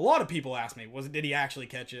 A lot of people asked me, did he actually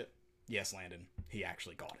catch it? Yes, Landon. He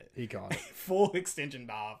actually caught it. He caught it. Full extension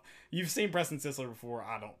dive. You've seen Preston Sisler before.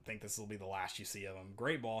 I don't think this will be the last you see of him.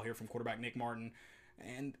 Great ball here from quarterback Nick Martin.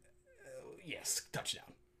 And, yes, touchdown.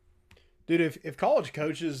 Dude, if college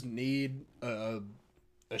coaches need a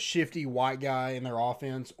shifty white guy in their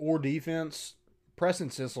offense or defense, Preston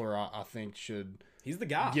Sisler, I think, should He's the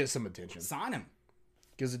guy. get some attention. Sign him.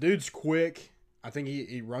 Because the dude's quick. I think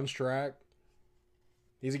he runs track.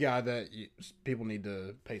 He's a guy that people need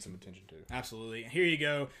to pay some attention to. Absolutely. Here you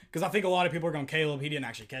go. Because I think a lot of people are going, Caleb, he didn't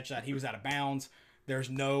actually catch that. He was out of bounds. There's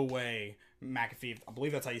no way McAfee, I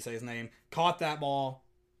believe that's how you say his name, caught that ball.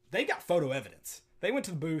 They got photo evidence. They went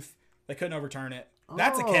to the booth. They couldn't overturn it.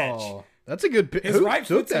 That's a catch. That's a good picture. His right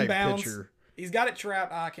took foot's in that bounds. picture? He's got it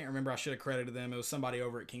trapped. I can't remember. I should have credited them. It was somebody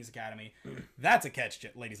over at King's Academy. That's a catch,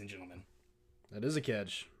 ladies and gentlemen. That is a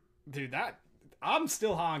catch. Dude, I'm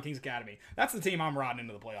still high on King's Academy. That's the team I'm riding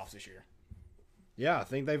into the playoffs this year. Yeah, I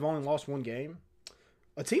think they've only lost one game.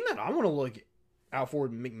 A team that I want to look out for,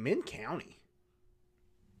 McMinn County.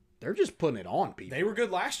 They're just putting it on people. They were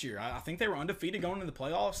good last year. I think they were undefeated going into the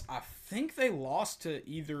playoffs. I think they lost to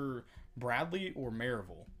either Bradley or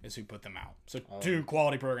Maryville is who put them out. So two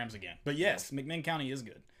quality programs again. But yes, McMinn County is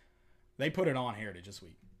good. They put it on Heritage this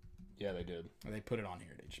week. Yeah, they did. They put it on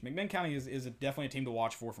Heritage. McMinn County is definitely a team to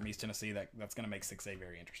watch for from East Tennessee. That's going to make 6A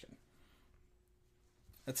very interesting.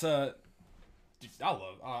 It's I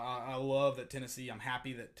love that Tennessee. I'm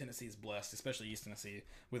happy that Tennessee is blessed, especially East Tennessee,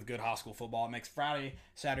 with good high school football. It makes Friday,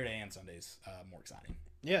 Saturday, and Sundays more exciting.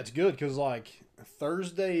 Yeah, it's good because like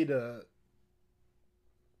Thursday to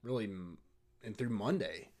really and through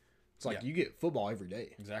Monday, it's like you get football every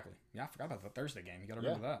day. Exactly. Yeah, I forgot about the Thursday game. You got to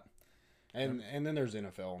remember that. And then there's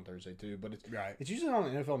NFL on Thursday too, but Right. It's usually on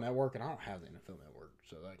the NFL Network, and I don't have the NFL Network,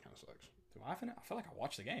 so that kind of sucks. Do I feel like I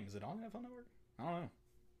watched the game. Is it on NFL Network? I don't know.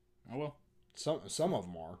 Oh well. Some of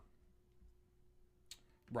them are.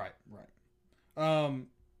 Right.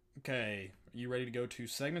 Okay. Are you ready to go to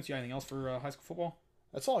segments? You got anything else for high school football?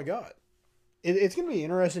 That's all I got. It's going to be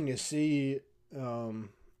interesting to see,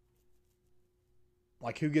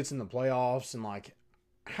 like who gets in the playoffs and like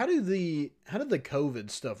how did the COVID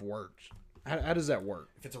stuff work? How does that work?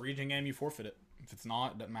 If it's a region game, you forfeit it. If it's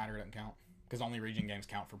not, it doesn't matter. It doesn't count because only region games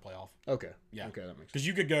count for playoff. Okay. Yeah. Okay, that makes sense. Because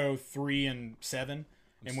you could go 3-7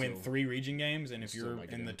 and win Still- 3 region games, and if still you're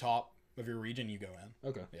make it in the in. top of your region, you go in.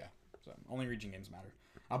 Okay. Yeah. So only region games matter.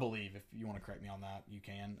 I believe. If you want to correct me on that, you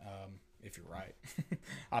can. If you're right,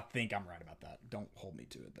 I think I'm right about that. Don't hold me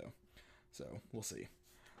to it though. So we'll see.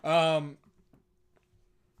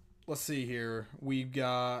 Let's see here. We've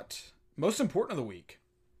got most important of the week.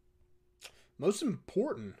 Most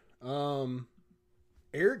important,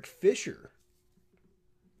 Eric Fisher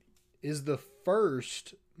is the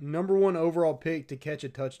first number 1 overall pick to catch a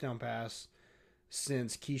touchdown pass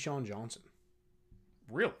since Keyshawn Johnson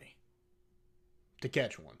Really? to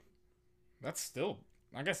catch one. That's still.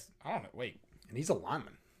 I guess I don't know. Wait. And he's a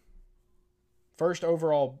lineman. First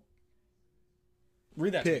overall.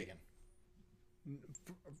 Read that to me Pick. again.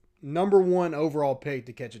 Number 1 overall pick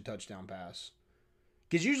to catch a touchdown pass.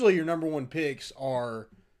 Because usually your number 1 picks are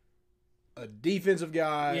a defensive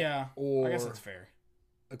guy Yeah. or I guess that's fair.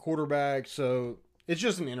 a quarterback. So it's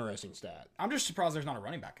just an interesting stat. I'm just surprised there's not a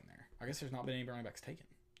running back in there. I guess there's not been any running backs taken.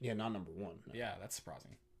 Yeah, not number 1. No. Yeah, that's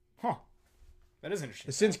surprising. Huh. That is interesting.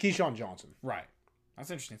 It's since Keyshawn Johnson. Right. That's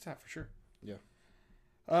an interesting stat for sure. Yeah.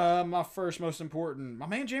 My first most important, my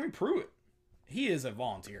man Jamie Pruitt. He is a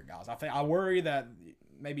volunteer, guys. I worry that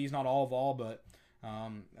maybe he's not all vol, but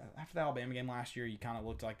after the Alabama game last year, he kind of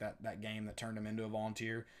looked like that game that turned him into a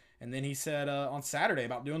volunteer. And then he said on Saturday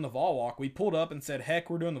about doing the vol walk. We pulled up and said, heck,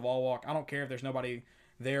 we're doing the vol walk. I don't care if there's nobody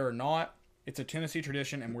there or not. It's a Tennessee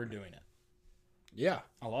tradition, and we're doing it. Yeah.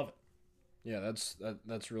 I love it. Yeah,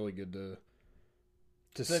 that's really good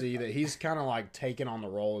to see that he's kind of like taking on the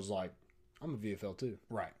role as like, I'm a VFL too.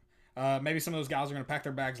 Right. Maybe some of those guys are going to pack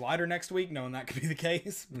their bags lighter next week, knowing that could be the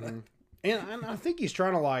case. But And I think he's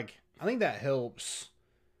trying to like, I think that helps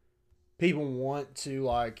people want to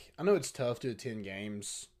like, I know it's tough to attend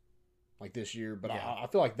games like this year, but Yeah. I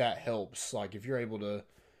feel like that helps. Like if you're able to,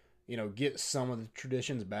 get some of the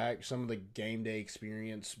traditions back, some of the game day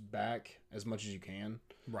experience back as much as you can.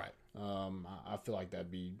 right. I feel like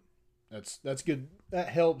that's good. That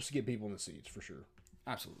helps get people in the seats for sure.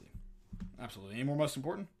 Absolutely. Any more most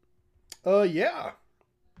important? Yeah.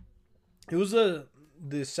 It was the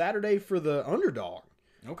Saturday for the underdog.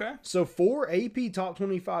 Okay. So 4 AP top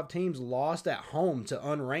 25 teams lost at home to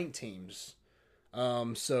unranked teams.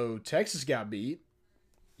 So Texas got beat.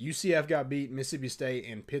 UCF got beat, Mississippi State,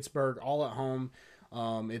 and Pittsburgh all at home.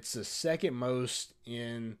 It's the second most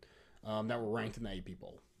in that were ranked in the AP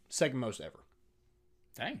poll. Second most ever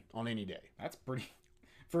Dang, on any day. that's pretty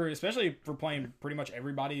especially for playing pretty much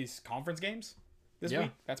everybody's conference games this Yeah.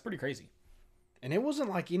 week. That's pretty crazy. And it wasn't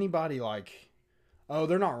like anybody like, oh,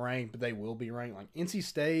 they're not ranked, but they will be ranked. Like NC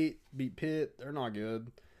State beat Pitt. They're not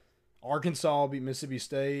good. Arkansas beat Mississippi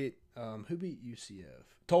State. Who beat UCF?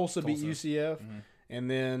 Tulsa beat UCF. And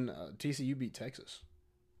then TCU beat Texas.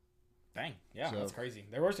 Dang, yeah, So- that's crazy.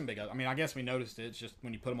 There were some big. I mean, I guess we noticed it. It's just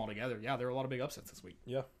when you put them all together, yeah, there were a lot of big upsets this week.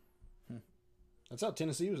 Yeah. That's how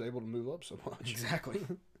Tennessee was able to move up so much. Exactly.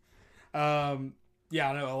 Yeah,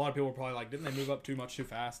 I know a lot of people were probably like, didn't they move up too much too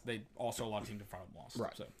fast? They also a lot of teams in front of them lost,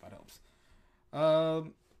 Right. So that helps.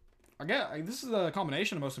 I guess this is a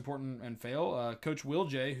combination of most important and fail. Coach Will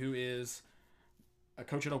J, who is a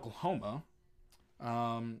coach at Oklahoma,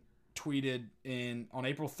 tweeted on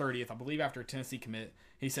April 30th, I believe after a Tennessee commit,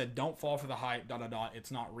 he said, "Don't fall for the hype. ...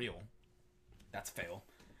 It's not real." That's a fail.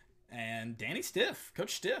 And Danny Stiff,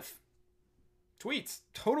 Coach Stiff, tweets,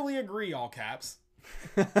 "Totally agree," all caps.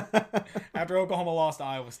 After Oklahoma lost to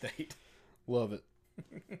Iowa State. Love it.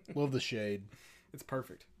 Love the shade. It's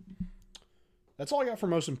perfect. That's all I got for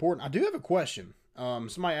most important. I do have a question.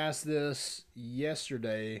 Somebody asked this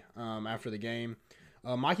yesterday after the game.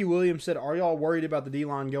 Mikey Williams said, "Are y'all worried about the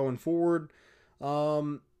D-line going forward?"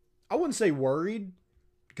 I wouldn't say worried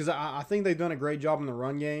because I think they've done a great job in the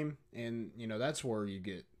run game, and that's where it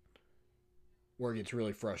gets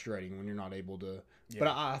really frustrating when you're not able to. Yeah. But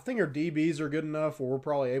I think our DBs are good enough where we're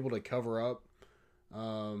probably able to cover up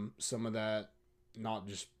some of that, not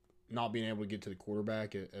being able to get to the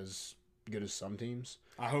quarterback as good as some teams.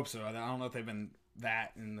 I hope so. I don't know if they've been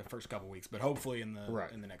that in the first couple weeks, but hopefully in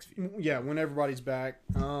the next few. Yeah, when everybody's back.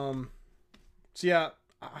 So yeah,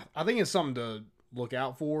 I think it's something to look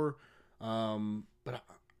out for. But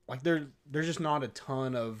like there's just not a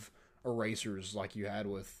ton of erasers like you had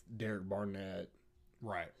with Derek Barnett.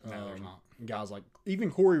 Right. No, there's not. Guys like even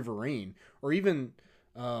Corey Vereen or even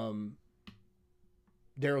Daryl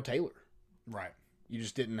Taylor. Right. You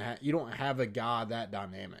just you don't have a guy that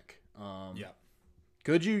dynamic. Yeah.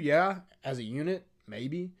 Could you? Yeah. As a unit,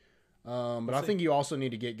 maybe. But I think you also need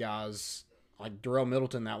to get guys like Darrell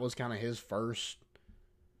Middleton. That was kind of his first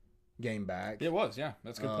game back. It was, yeah.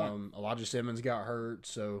 That's a good point. Elijah Simmons got hurt.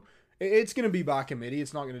 So it's going to be by committee.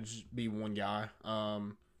 It's not going to just be one guy.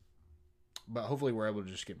 But hopefully we're able to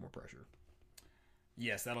just get more pressure.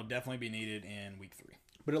 Yes, that'll definitely be needed in week 3.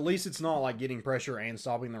 But at least it's not like getting pressure and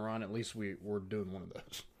stopping the run. At least we're doing one of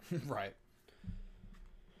those. Right.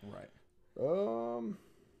 Right. You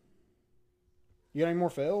got any more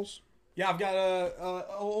fails? Yeah, I've got a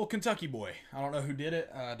old Kentucky boy. I don't know who did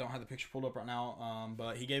it. I don't have the picture pulled up right now.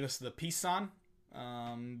 But he gave us the peace sign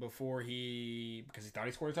because he thought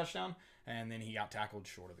he scored a touchdown, and then he got tackled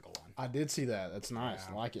short of the goal line. I did see that. That's nice.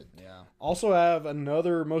 Yeah. I like it. Yeah. Also have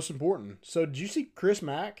another most important. So did you see Chris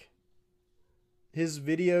Mack? His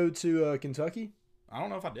video to Kentucky? I don't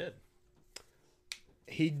know if I did.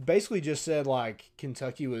 He basically just said like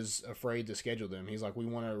Kentucky was afraid to schedule them. He's like, we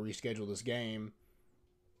want to reschedule this game.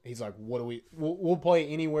 He's like, what do we'll play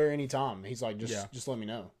anywhere, anytime. He's like, just let me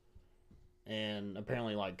know. And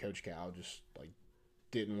apparently like Coach Cal just like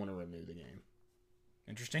didn't want to renew the game.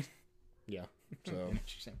 Interesting. Yeah. So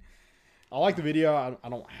Interesting. I like the video. I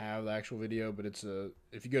don't have the actual video, but it's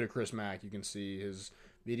if you go to Chris Mack, you can see his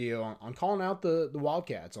video on calling out the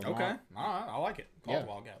Wildcats. On Okay. All right. I like it. Call Yeah. the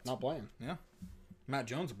Wildcats. Not playing. Yeah. Matt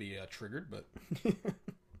Jones will be triggered, but...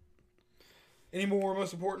 Any more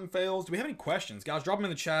most important fails? Do we have any questions? Guys, drop them in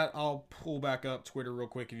the chat. I'll pull back up Twitter real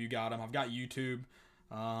quick if you got them. I've got YouTube.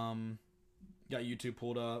 Got YouTube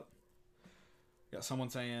pulled up. Got someone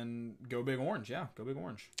saying, go Big Orange. Yeah, go Big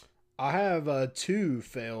Orange. I have 2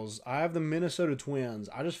 fails. I have the Minnesota Twins.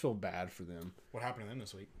 I just feel bad for them. What happened to them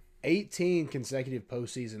this week? 18 consecutive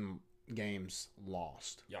postseason games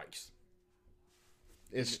lost. Yikes.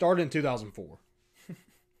 It started in 2004.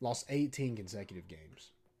 Lost 18 consecutive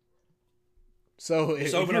games. So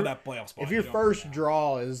Just open up that playoff spot. if your You don't- first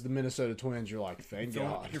draw is the Minnesota Twins, you're like, thank You're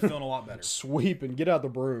God. feeling a lot better. Sweep and get out the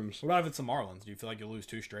brooms. What about if it's the Marlins? Do you feel like you'll lose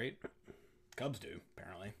 2 straight? Cubs do,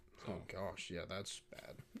 apparently. Oh gosh, yeah, that's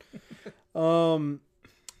bad. And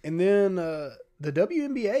then the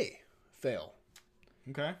WNBA fail.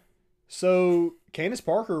 Okay. So Candace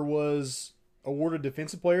Parker was awarded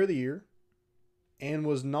Defensive Player of the Year and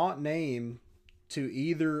was not named to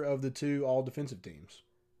either of the 2 all defensive teams.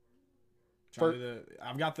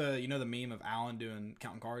 I've got the meme of Allen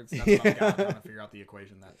counting cards. That's what I've got. I'm trying to figure out the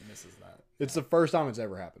equation that misses that. It's the first time it's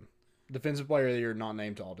ever happened. Defensive player of the year not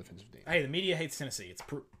named to all defensive teams. Hey, the media hates Tennessee. It's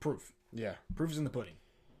proof. Yeah. Proof is in the pudding.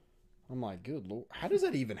 I'm like, good Lord. How does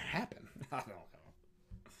that even happen? I don't know.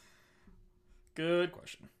 Good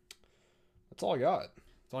question. That's all I got.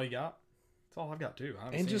 That's all you got? That's all I've got, too. I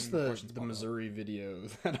haven't And seen just any the questions pop up. Missouri video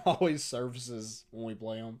that always surfaces when we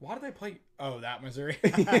play them. Why do they play? Oh, that Missouri.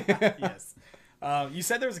 Yes. You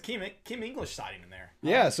said there was a Kim English sighting in there.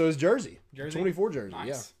 Yeah, so it's Jersey. Jersey? 24 Jersey, Nice.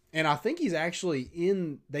 yeah. And I think he's actually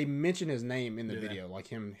in, they mention his name in the Do they? video, like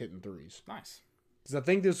him hitting threes. Nice. Because I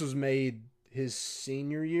think this was made his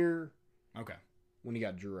senior year Okay. when he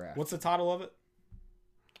got drafted. What's the title of it?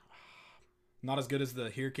 Not as good as the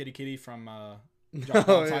Here Kitty Kitty from John No,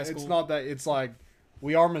 Collins High School. it's not that. It's like,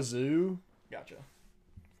 we are Mizzou. Gotcha.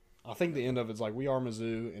 I think the end of it's like, we are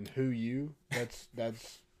Mizzou and who you.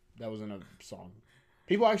 That was in a song.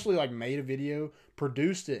 People actually like made a video,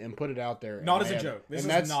 produced it, and put it out there. Not and as they a had- joke. This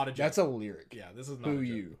and is that's, not a joke. That's a lyric. Yeah, this is not Who a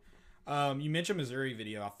joke. you? You mentioned Missouri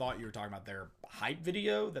video. I thought you were talking about their hype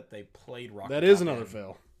video that they played Rocky That Top is another in.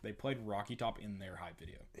 fail. They played Rocky Top in their hype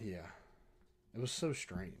video. Yeah. It was so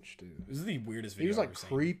strange, dude. This is the weirdest video He was like I've ever seen.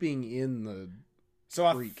 creeping in the. So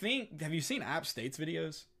I freak. think, have you seen App State's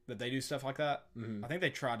videos that they do stuff like that? Mhm. I think they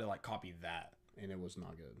tried to like copy that. And it was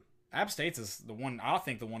not good. App State's is the one, I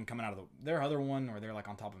think the one coming out of their other one where they're like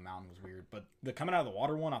on top of a mountain was weird, but the coming out of the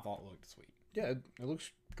water one I thought looked sweet. Yeah, it looks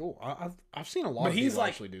cool. I've seen a lot But of he's people like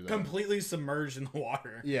actually do that. completely submerged in the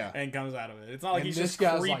water. Yeah. And comes out of it. It's not like And he's this just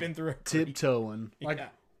guy's, creeping like, through a creek. tiptoeing. Like, Yeah.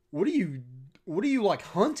 what are you like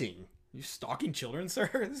hunting? You stalking children, sir?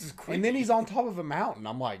 This is creepy. And then he's on top of a mountain.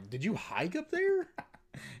 I'm like, did you hike up there?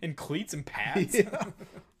 in cleats and pads. Yeah.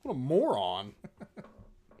 What a moron.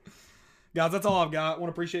 Guys, that's all I've got. Want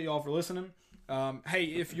to appreciate y'all for listening. Hey,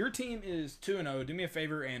 if your team is 2-0, do me a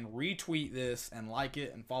favor and retweet this and like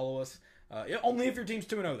it and follow us. Only if your team's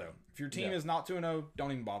 2-0, though. If your team Yeah. is not 2-0,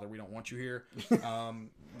 don't even bother. We don't want you here.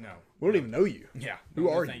 No. We don't even know you. Yeah. Who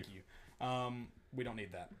are Thank you. We don't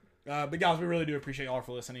need that. But guys, we really do appreciate y'all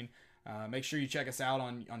for listening. Make sure you check us out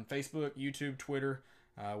on Facebook, YouTube, Twitter,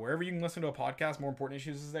 wherever you can listen to a podcast. More Important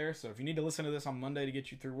Issues is there. So if you need to listen to this on Monday to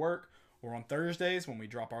get you through work, or on Thursdays when we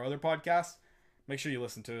drop our other podcasts, make sure you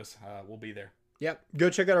listen to us. We'll be there. Yep. Go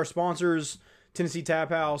check out our sponsors, Tennessee Tap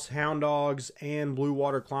House, Hound Dogs, and Blue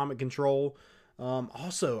Water Climate Control.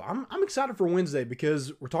 Also, I'm excited for Wednesday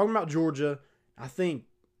because we're talking about Georgia. I think,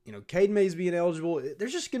 Cade Mays being eligible,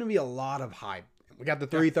 there's just going to be a lot of hype. We got the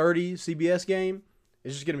 3:30 CBS game.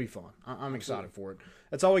 It's just going to be fun. I'm excited for it.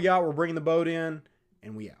 That's all we got. We're bringing the boat in,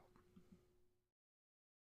 and we out.